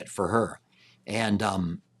use it for her. And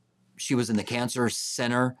she was in the cancer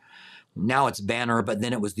center. Now it's Banner, but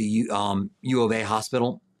then it was the U of A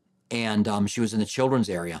hospital. And she was in the children's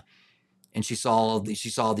area. And she saw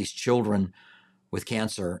these children with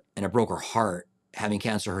cancer, and it broke her heart having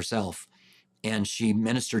cancer herself. And she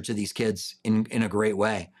ministered to these kids in a great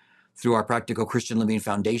way. Through our Practical Christian Living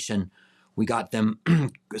Foundation, we got them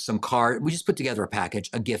some card. We just put together a package,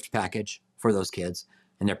 a gift package for those kids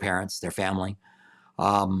and their parents, their family.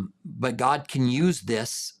 But God can use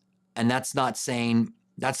this, and that's not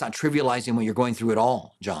trivializing what you're going through at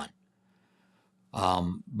all, John.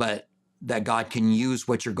 But that God can use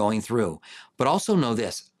what you're going through. But also know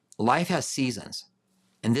this, life has seasons,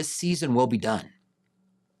 and this season will be done.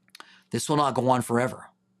 This will not go on forever.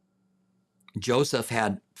 Joseph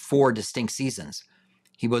had 4 distinct seasons.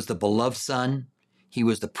 He was the beloved son. He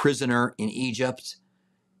was the prisoner in Egypt.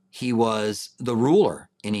 He was the ruler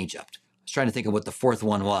in Egypt. I was trying to think of what the 4th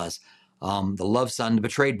one was. The loved son, the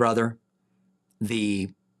betrayed brother, the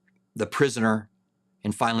prisoner,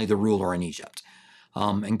 and finally the ruler in Egypt.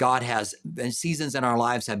 And God has seasons in our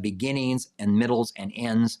lives, have beginnings and middles and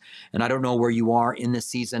ends. And I don't know where you are in this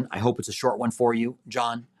season. I hope it's a short one for you,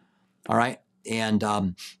 John. All right. And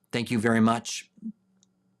thank you very much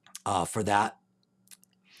for that.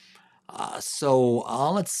 So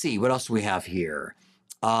let's see. What else do we have here?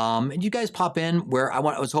 And you guys pop in where I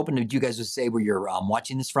was hoping that you guys would say where you're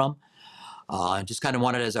watching this from. Just kind of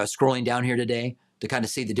wanted, as I was scrolling down here today, to kind of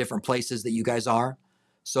see the different places that you guys are.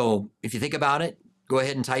 So if you think about it, go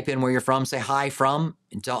ahead and type in where you're from. Say hi from,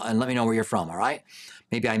 and let me know where you're from. All right.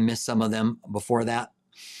 Maybe I missed some of them before that.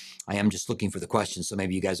 I am just looking for the questions, so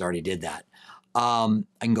maybe you guys already did that. I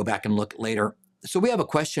can go back and look later. So we have a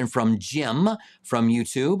question from Jim from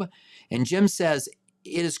YouTube, and Jim says,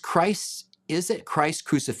 is it Christ's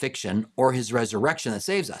crucifixion or his resurrection that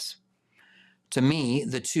saves us? To me,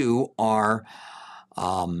 the two are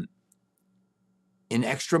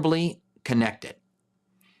inextricably connected.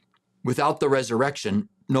 Without the resurrection,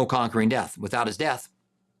 no conquering death. Without his death,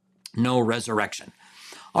 no resurrection.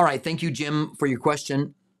 All right, thank you, Jim, for your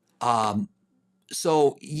question.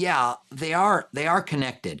 So yeah, they are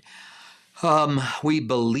connected. We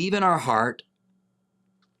believe in our heart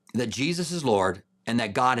that Jesus is Lord and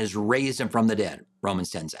that God has raised him from the dead, Romans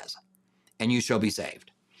 10 says, and you shall be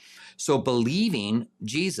saved. So believing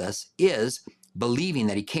Jesus is believing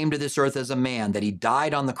that he came to this earth as a man, that he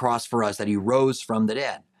died on the cross for us, that he rose from the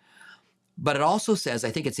dead. But it also says,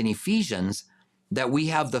 I think it's in Ephesians, that we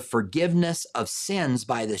have the forgiveness of sins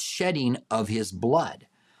by the shedding of his blood.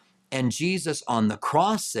 And Jesus on the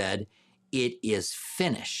cross said, it is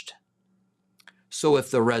finished. So if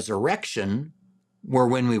the resurrection were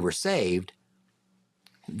when we were saved,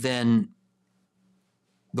 then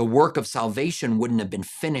the work of salvation wouldn't have been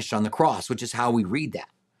finished on the cross, which is how we read that.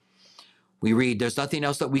 We read, there's nothing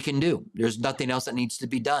else that we can do. There's nothing else that needs to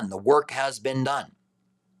be done. The work has been done.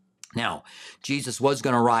 Now, Jesus was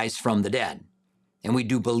going to rise from the dead, and we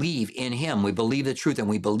do believe in him. We believe the truth, and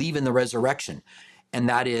we believe in the resurrection. And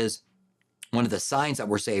that is one of the signs that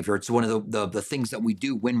we're saved, or it's one of the things that we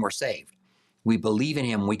do when we're saved. We believe in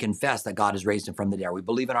him. We confess that God has raised him from the dead. We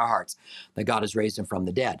believe in our hearts that God has raised him from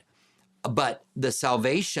the dead. But the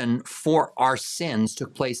salvation for our sins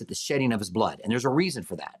took place at the shedding of his blood. And there's a reason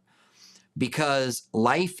for that. Because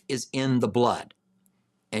life is in the blood.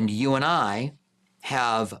 And you and I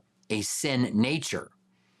have a sin nature.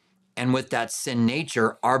 And with that sin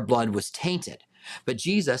nature, our blood was tainted. But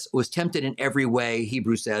Jesus was tempted in every way,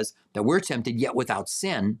 Hebrews says, that we're tempted, yet without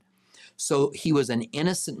sin. So he was an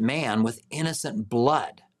innocent man with innocent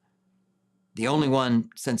blood. The only one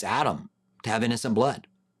since Adam to have innocent blood.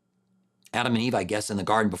 Adam and Eve, I guess, in the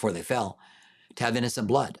garden before they fell, to have innocent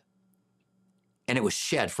blood. And it was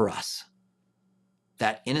shed for us.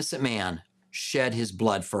 That innocent man shed his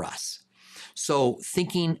blood for us. So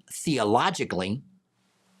thinking theologically,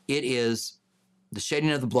 it is the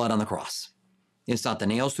shedding of the blood on the cross. It's not the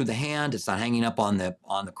nails through the hand. It's not hanging up on the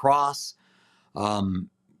cross.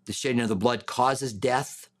 The shedding of the blood causes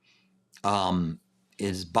death. It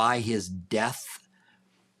is by his death.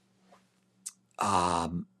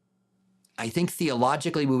 I think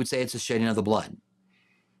theologically we would say it's the shedding of the blood.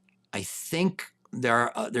 I think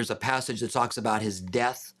there's a passage that talks about his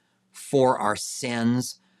death for our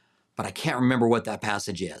sins, but I can't remember what that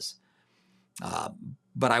passage is.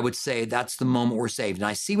 But I would say that's the moment we're saved. And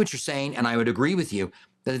I see what you're saying, and I would agree with you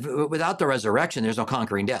that without the resurrection, there's no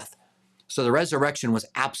conquering death. So the resurrection was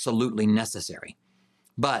absolutely necessary.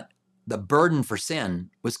 But the burden for sin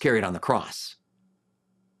was carried on the cross,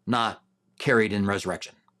 not carried in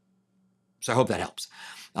resurrection. So I hope that helps.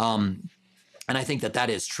 And I think that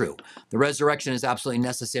is true. The resurrection is absolutely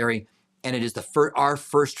necessary, and it is our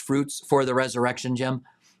first fruits for the resurrection, Jim.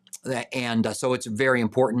 And so it's very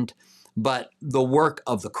important. But the work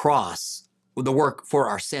of the cross the work for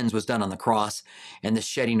our sins was done on the cross, and the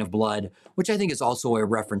shedding of blood, which I think is also a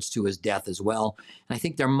reference to his death as well. And I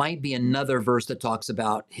think there might be another verse that talks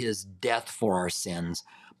about his death for our sins.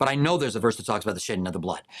 But I know there's a verse that talks about the shedding of the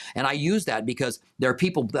blood. And I use that because there are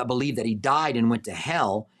people that believe that he died and went to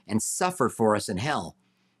hell and suffered for us in hell.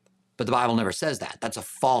 But the Bible never says that. That's a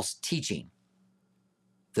false teaching.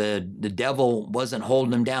 The devil wasn't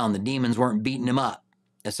holding him down. The demons weren't beating him up,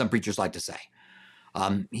 as some preachers like to say.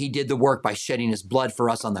 He did the work by shedding his blood for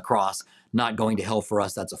us on the cross, not going to hell for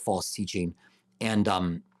us. That's a false teaching.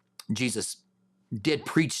 And Jesus did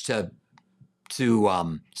preach to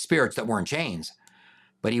spirits that were in chains,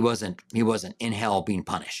 but he wasn't in hell being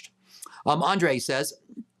punished. Andre says,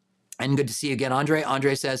 and good to see you again, Andre.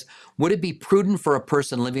 Andre says, would it be prudent for a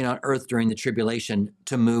person living on earth during the tribulation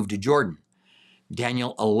to move to Jordan?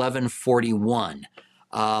 Daniel 11:41.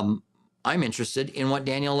 I'm interested in what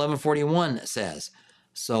Daniel 11:41 says.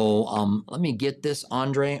 So let me get this,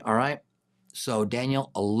 Andre. All right. So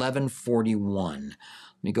Daniel 11:41. Let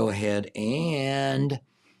me go ahead, and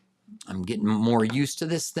I'm getting more used to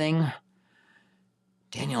this thing.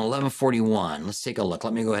 Daniel 11:41. Let's take a look.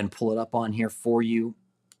 Let me go ahead and pull it up on here for you.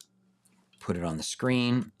 Put it on the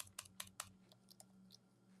screen.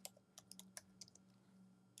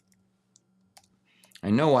 I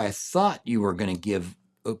know I thought you were going to give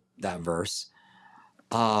that verse.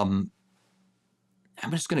 I'm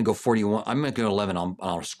just going to go 41. I'm going to go 11.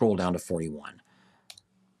 I'll scroll down to 41.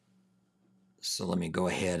 So let me go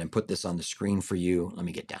ahead and put this on the screen for you. Let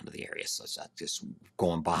me get down to the area so it's not just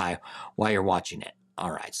going by while you're watching it. All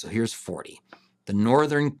right, so here's 40. The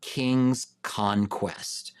Northern King's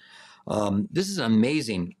Conquest. This is an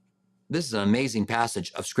amazing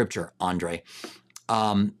passage of Scripture, Andre.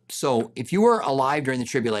 So if you were alive during the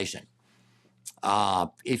tribulation,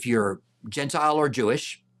 if you're Gentile or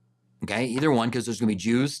Jewish, okay, either one, because there's going to be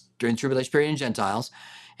Jews during the tribulation period and Gentiles,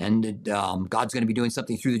 and God's going to be doing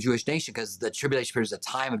something through the Jewish nation because the tribulation period is a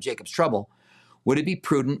time of Jacob's trouble. Would it be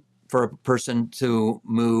prudent for a person to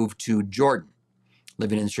move to Jordan,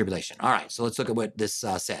 living in the tribulation? All right, so let's look at what this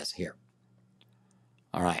says here.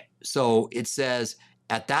 All right, so it says,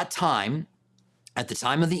 at that time, at the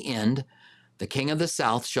time of the end, the king of the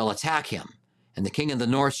south shall attack him, and the king of the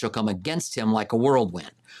north shall come against him like a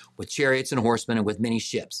whirlwind, with chariots and horsemen and with many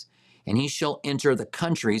ships. And he shall enter the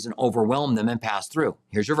countries and overwhelm them and pass through.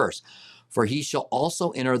 Here's your verse. For he shall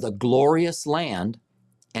also enter the glorious land,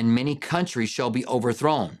 and many countries shall be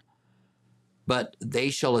overthrown. But they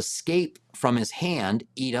shall escape from his hand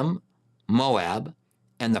Edom, Moab,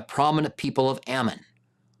 and the prominent people of Ammon,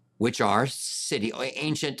 which are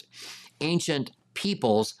ancient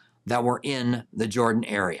peoples that were in the Jordan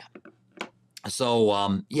area.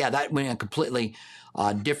 So, yeah, that went in a completely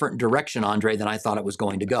different direction, Andre, than I thought it was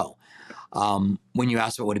going to go. When you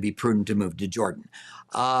asked, would it be prudent to move to Jordan?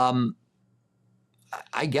 I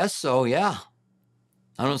guess so, yeah.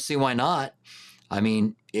 I don't see why not. I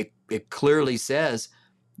mean, it clearly says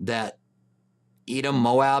that Edom,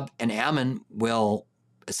 Moab, and Ammon will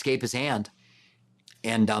escape his hand.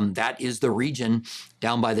 And that is the region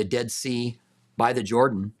down by the Dead Sea, by the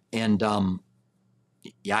Jordan. And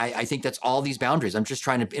yeah, I think that's all these boundaries. I'm just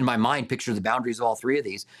trying to, in my mind, picture the boundaries of all three of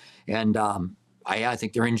these. And I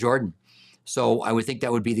think they're in Jordan. So I would think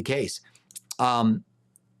that would be the case,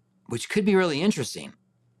 which could be really interesting.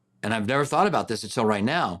 And I've never thought about this until right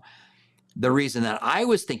now. The reason that I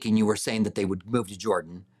was thinking you were saying that they would move to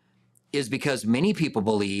Jordan is because many people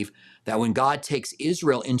believe that when God takes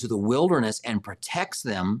Israel into the wilderness and protects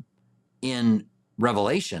them in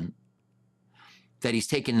Revelation, that he's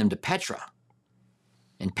taking them to Petra.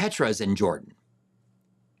 And Petra is in Jordan.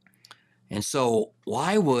 And so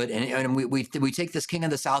why would, and we take this king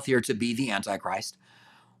of the south here to be the Antichrist.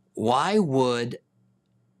 Why would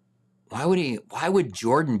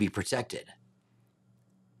Jordan be protected?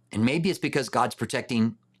 And maybe it's because God's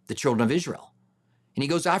protecting the children of Israel. And he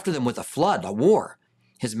goes after them with a flood, a war.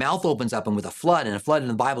 His mouth opens up and with a flood, and a flood in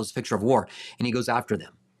the Bible is a picture of war, and he goes after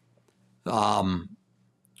them.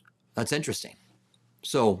 That's interesting.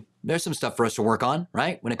 So there's some stuff for us to work on,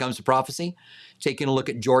 right? When it comes to prophecy, taking a look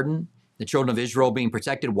at Jordan, the children of Israel being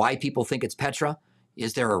protected, why people think it's Petra.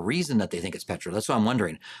 Is there a reason that they think it's Petra? That's what I'm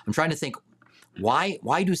wondering. I'm trying to think, why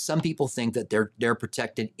do some people think that they're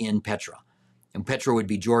protected in Petra? And Petra would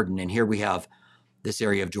be Jordan, and here we have this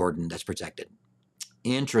area of Jordan that's protected.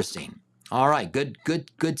 Interesting. All right,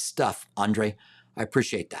 good stuff, Andre. I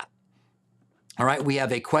appreciate that. All right, we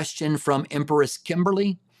have a question from Empress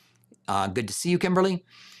Kimberly. Good to see you, Kimberly.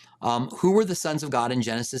 Who were the sons of God in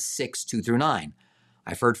Genesis 6, 2-9?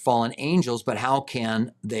 I've heard fallen angels, but how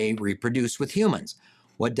can they reproduce with humans?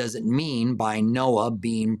 What does it mean by Noah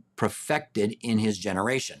being perfected in his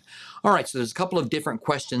generation? All right, so there's a couple of different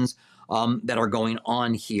questions that are going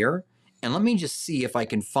on here. And let me just see if I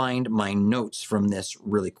can find my notes from this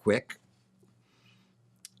really quick.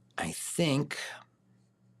 I think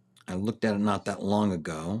I looked at it not that long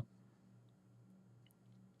ago.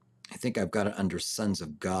 I think I've got it under Sons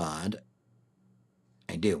of God.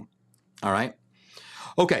 I do. All right.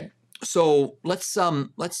 Okay. So let's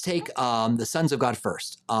take the sons of God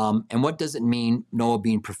first. And what does it mean, Noah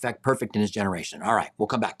being perfect in his generation? All right, we'll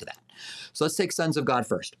come back to that. So let's take sons of God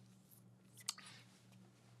first.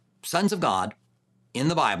 Sons of God in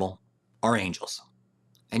the Bible are angels.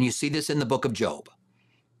 And you see this in the book of Job.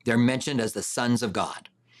 They're mentioned as the sons of God.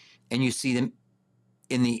 And you see them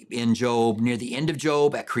in Job, near the end of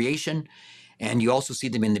Job at creation. And you also see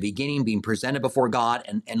them in the beginning being presented before God,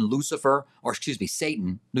 and Lucifer, or excuse me,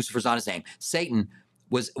 Satan, Lucifer's not his name. Satan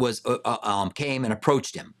came and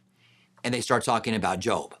approached him. And they start talking about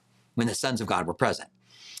Job when the sons of God were present.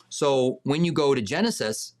 So when you go to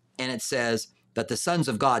Genesis and it says that the sons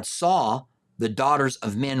of God saw the daughters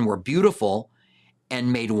of men were beautiful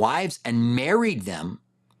and made wives and married them,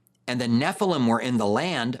 and the Nephilim were in the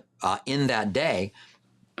land in that day,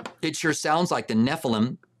 it sure sounds like the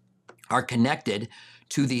Nephilim are connected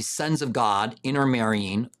to the sons of God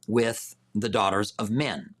intermarrying with the daughters of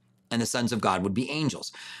men, and the sons of God would be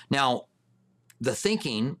angels. Now, the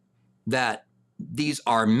thinking that these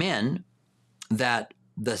are men, that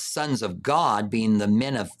the sons of God, being the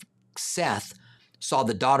men of Seth, saw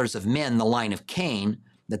the daughters of men, the line of Cain,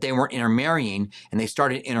 that they weren't intermarrying, and they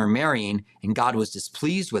started intermarrying, and God was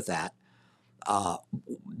displeased with that.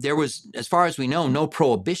 There was, as far as we know, no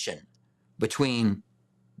prohibition between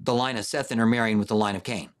the line of Seth intermarrying with the line of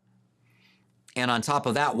Cain. And on top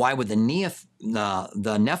of that, why would the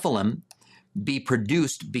Nephilim be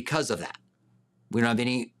produced because of that? We don't have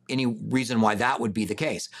any reason why that would be the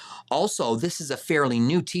case. Also, this is a fairly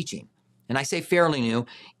new teaching. And I say fairly new.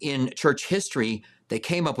 In church history, they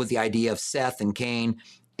came up with the idea of Seth and Cain,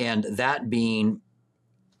 and that being,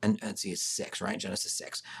 and let's see, it's 6, right? Genesis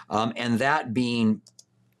 6. And that being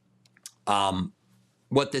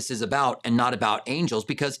what this is about, and not about angels,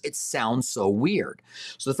 because it sounds so weird.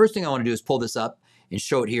 So the first thing I want to do is pull this up and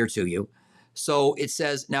show it here to you. So it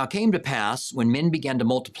says, now it came to pass when men began to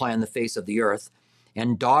multiply on the face of the earth,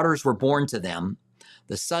 and daughters were born to them,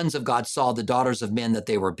 the sons of God saw the daughters of men that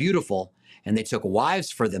they were beautiful, and they took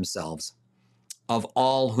wives for themselves of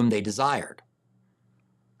all whom they desired.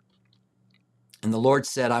 And the Lord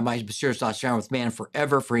said, I might be sure not share with man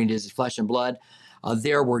forever, for he is flesh and blood.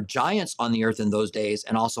 There were giants on the earth in those days,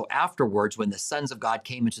 and also afterwards, when the sons of God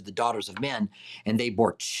came into the daughters of men, and they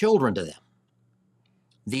bore children to them.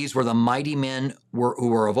 These were the mighty men who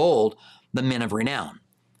were of old, the men of renown.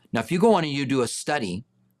 Now, if you go on and you do a study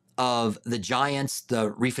of the giants,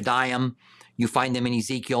 the Rephidim, you find them in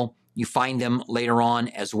Ezekiel, you find them later on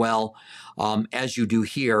as well, as you do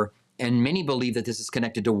here. And many believe that this is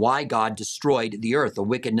connected to why God destroyed the earth, the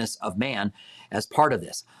wickedness of man, as part of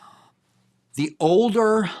this. The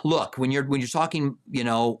older look, when you're talking,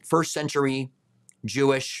 first century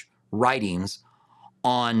Jewish writings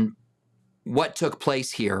on what took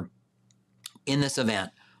place here in this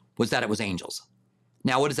event, was that it was angels.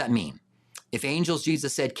 Now, what does that mean? If angels,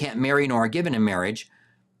 Jesus said, can't marry nor are given in marriage,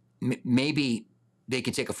 maybe they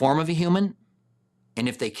can take a form of a human. And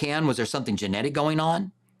if they can, was there something genetic going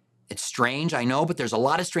on? It's strange, I know, but there's a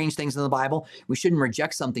lot of strange things in the Bible. We shouldn't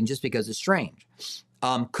reject something just because it's strange.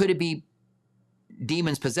 Could it be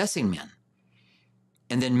demons possessing men,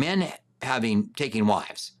 and then men taking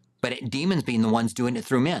wives, but demons being the ones doing it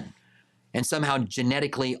through men, and somehow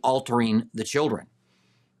genetically altering the children?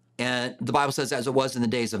 And the Bible says, as it was in the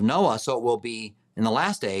days of Noah, so it will be in the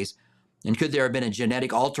last days. And could there have been a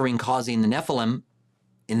genetic altering causing the Nephilim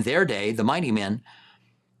in their day, the mighty men,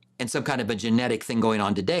 and some kind of a genetic thing going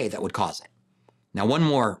on today that would cause it? Now, one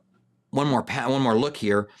more look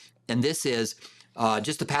here, and this is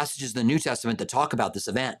just the passages in the New Testament that talk about this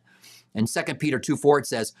event. In 2 Peter 2:4, it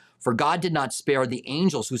says, for God did not spare the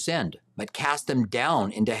angels who sinned, but cast them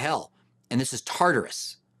down into hell. And this is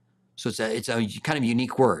Tartarus. So it's a kind of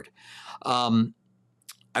unique word.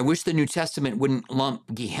 I wish the New Testament wouldn't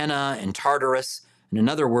lump Gehenna and Tartarus and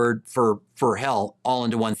another word for hell all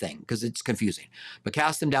into one thing, because it's confusing. But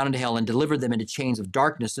cast them down into hell and delivered them into chains of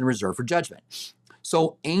darkness and reserved for judgment.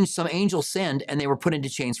 So some angels sinned, and they were put into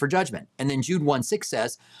chains for judgment. And then Jude 1:6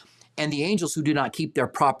 says, and the angels who do not keep their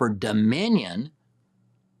proper dominion,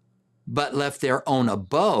 but left their own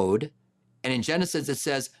abode. And in Genesis, it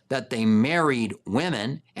says that they married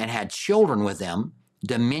women and had children with them,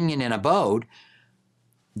 dominion and abode.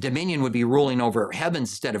 dominion would be ruling over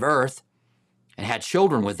heavens instead of earth, and had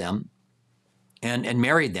children with them, and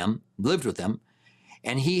married them, lived with them.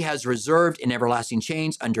 And he has reserved in everlasting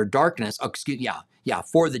chains under darkness,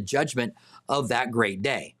 for the judgment of that great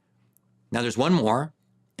day. Now there's one more,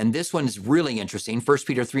 and this one is really interesting. 1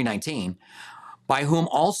 Peter 3:19, by whom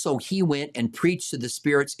also he went and preached to the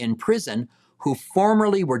spirits in prison, who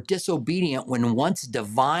formerly were disobedient when once the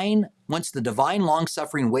divine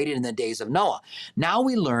long-suffering waited in the days of Noah. Now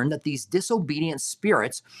we learn that these disobedient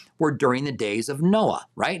spirits were during the days of Noah,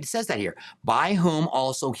 right? It says that here. By whom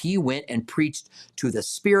also he went and preached to the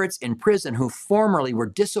spirits in prison, who formerly were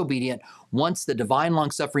disobedient once the divine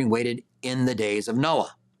long-suffering waited in the days of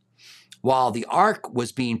Noah, while the ark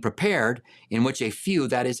was being prepared, in which a few,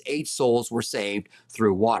 that is 8 souls, were saved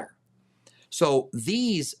through water. So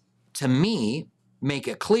these, to me, make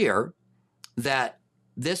it clear that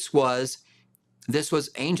this was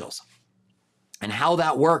angels. And how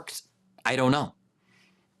that worked, I don't know.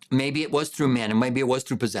 Maybe it was through men, and maybe it was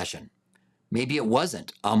through possession. Maybe it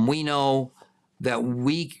wasn't. We know that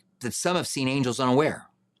some have seen angels unaware.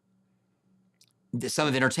 Some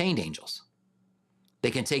have entertained angels.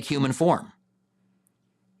 They can take human form,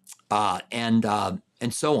 and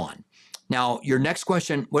so on. Now, your next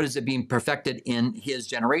question: what is it being perfected in his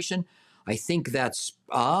generation? I think that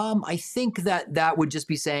would just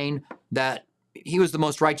be saying that he was the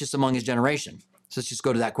most righteous among his generation. So let's just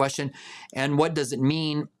go to that question. And what does it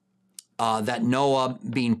mean that Noah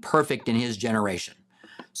being perfect in his generation?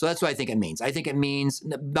 So that's what I think it means. I think it means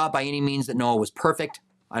not by any means that Noah was perfect.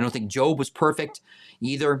 I don't think Job was perfect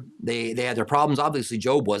either. They had their problems. Obviously,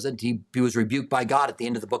 Job wasn't. He was rebuked by God at the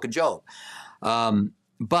end of the book of Job.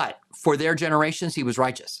 But for their generations, he was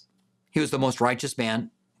righteous. He was the most righteous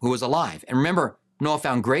man who was alive. And remember, Noah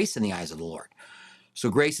found grace in the eyes of the Lord. So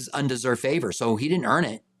grace is undeserved favor. So he didn't earn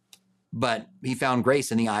it, but he found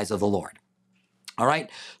grace in the eyes of the Lord. All right.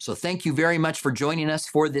 So thank you very much for joining us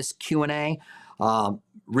for this Q&A.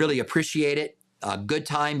 Really appreciate it. A good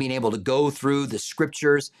time being able to go through the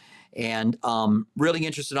scriptures, and really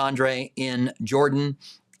interested, Andre, in Jordan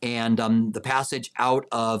and the passage out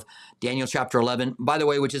of Daniel chapter 11, by the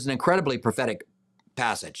way, which is an incredibly prophetic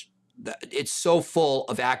passage. It's so full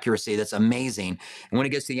of accuracy. That's amazing. And when it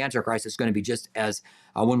gets to the Antichrist, it's going to be just as,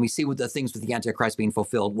 when we see what the things with the Antichrist being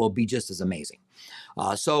fulfilled, will be just as amazing.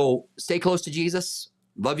 So stay close to Jesus.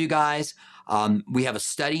 Love you guys. We have a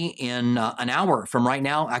study in an hour from right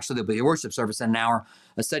now. Actually, there'll be a worship service in an hour,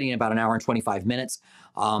 a study in about an hour and 25 minutes.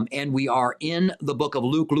 And we are in the book of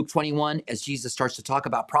Luke 21, as Jesus starts to talk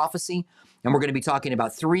about prophecy. And we're going to be talking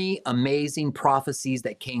about 3 amazing prophecies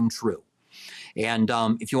that came true. And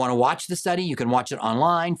if you want to watch the study, you can watch it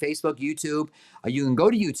online, Facebook, YouTube. You can go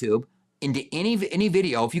to YouTube into any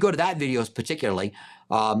video. If you go to that video particularly,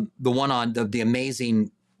 the one on the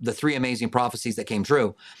 3 amazing prophecies that came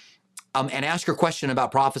true, and ask your question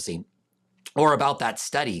about prophecy or about that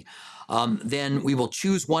study, then we will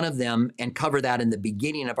choose one of them and cover that in the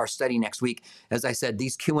beginning of our study next week. As I said,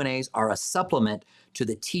 these Q&As are a supplement to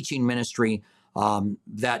the teaching ministry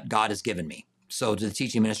that God has given me. So to the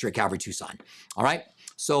teaching ministry at Calvary Tucson. All right.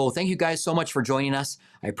 So thank you guys so much for joining us.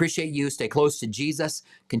 I appreciate you. Stay close to Jesus.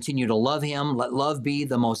 Continue to love him. Let love be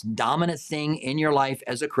the most dominant thing in your life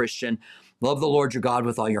as a Christian. Love the Lord your God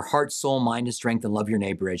with all your heart, soul, mind, and strength, and love your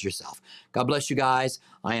neighbor as yourself. God bless you guys.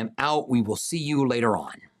 I am out. We will see you later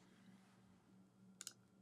on.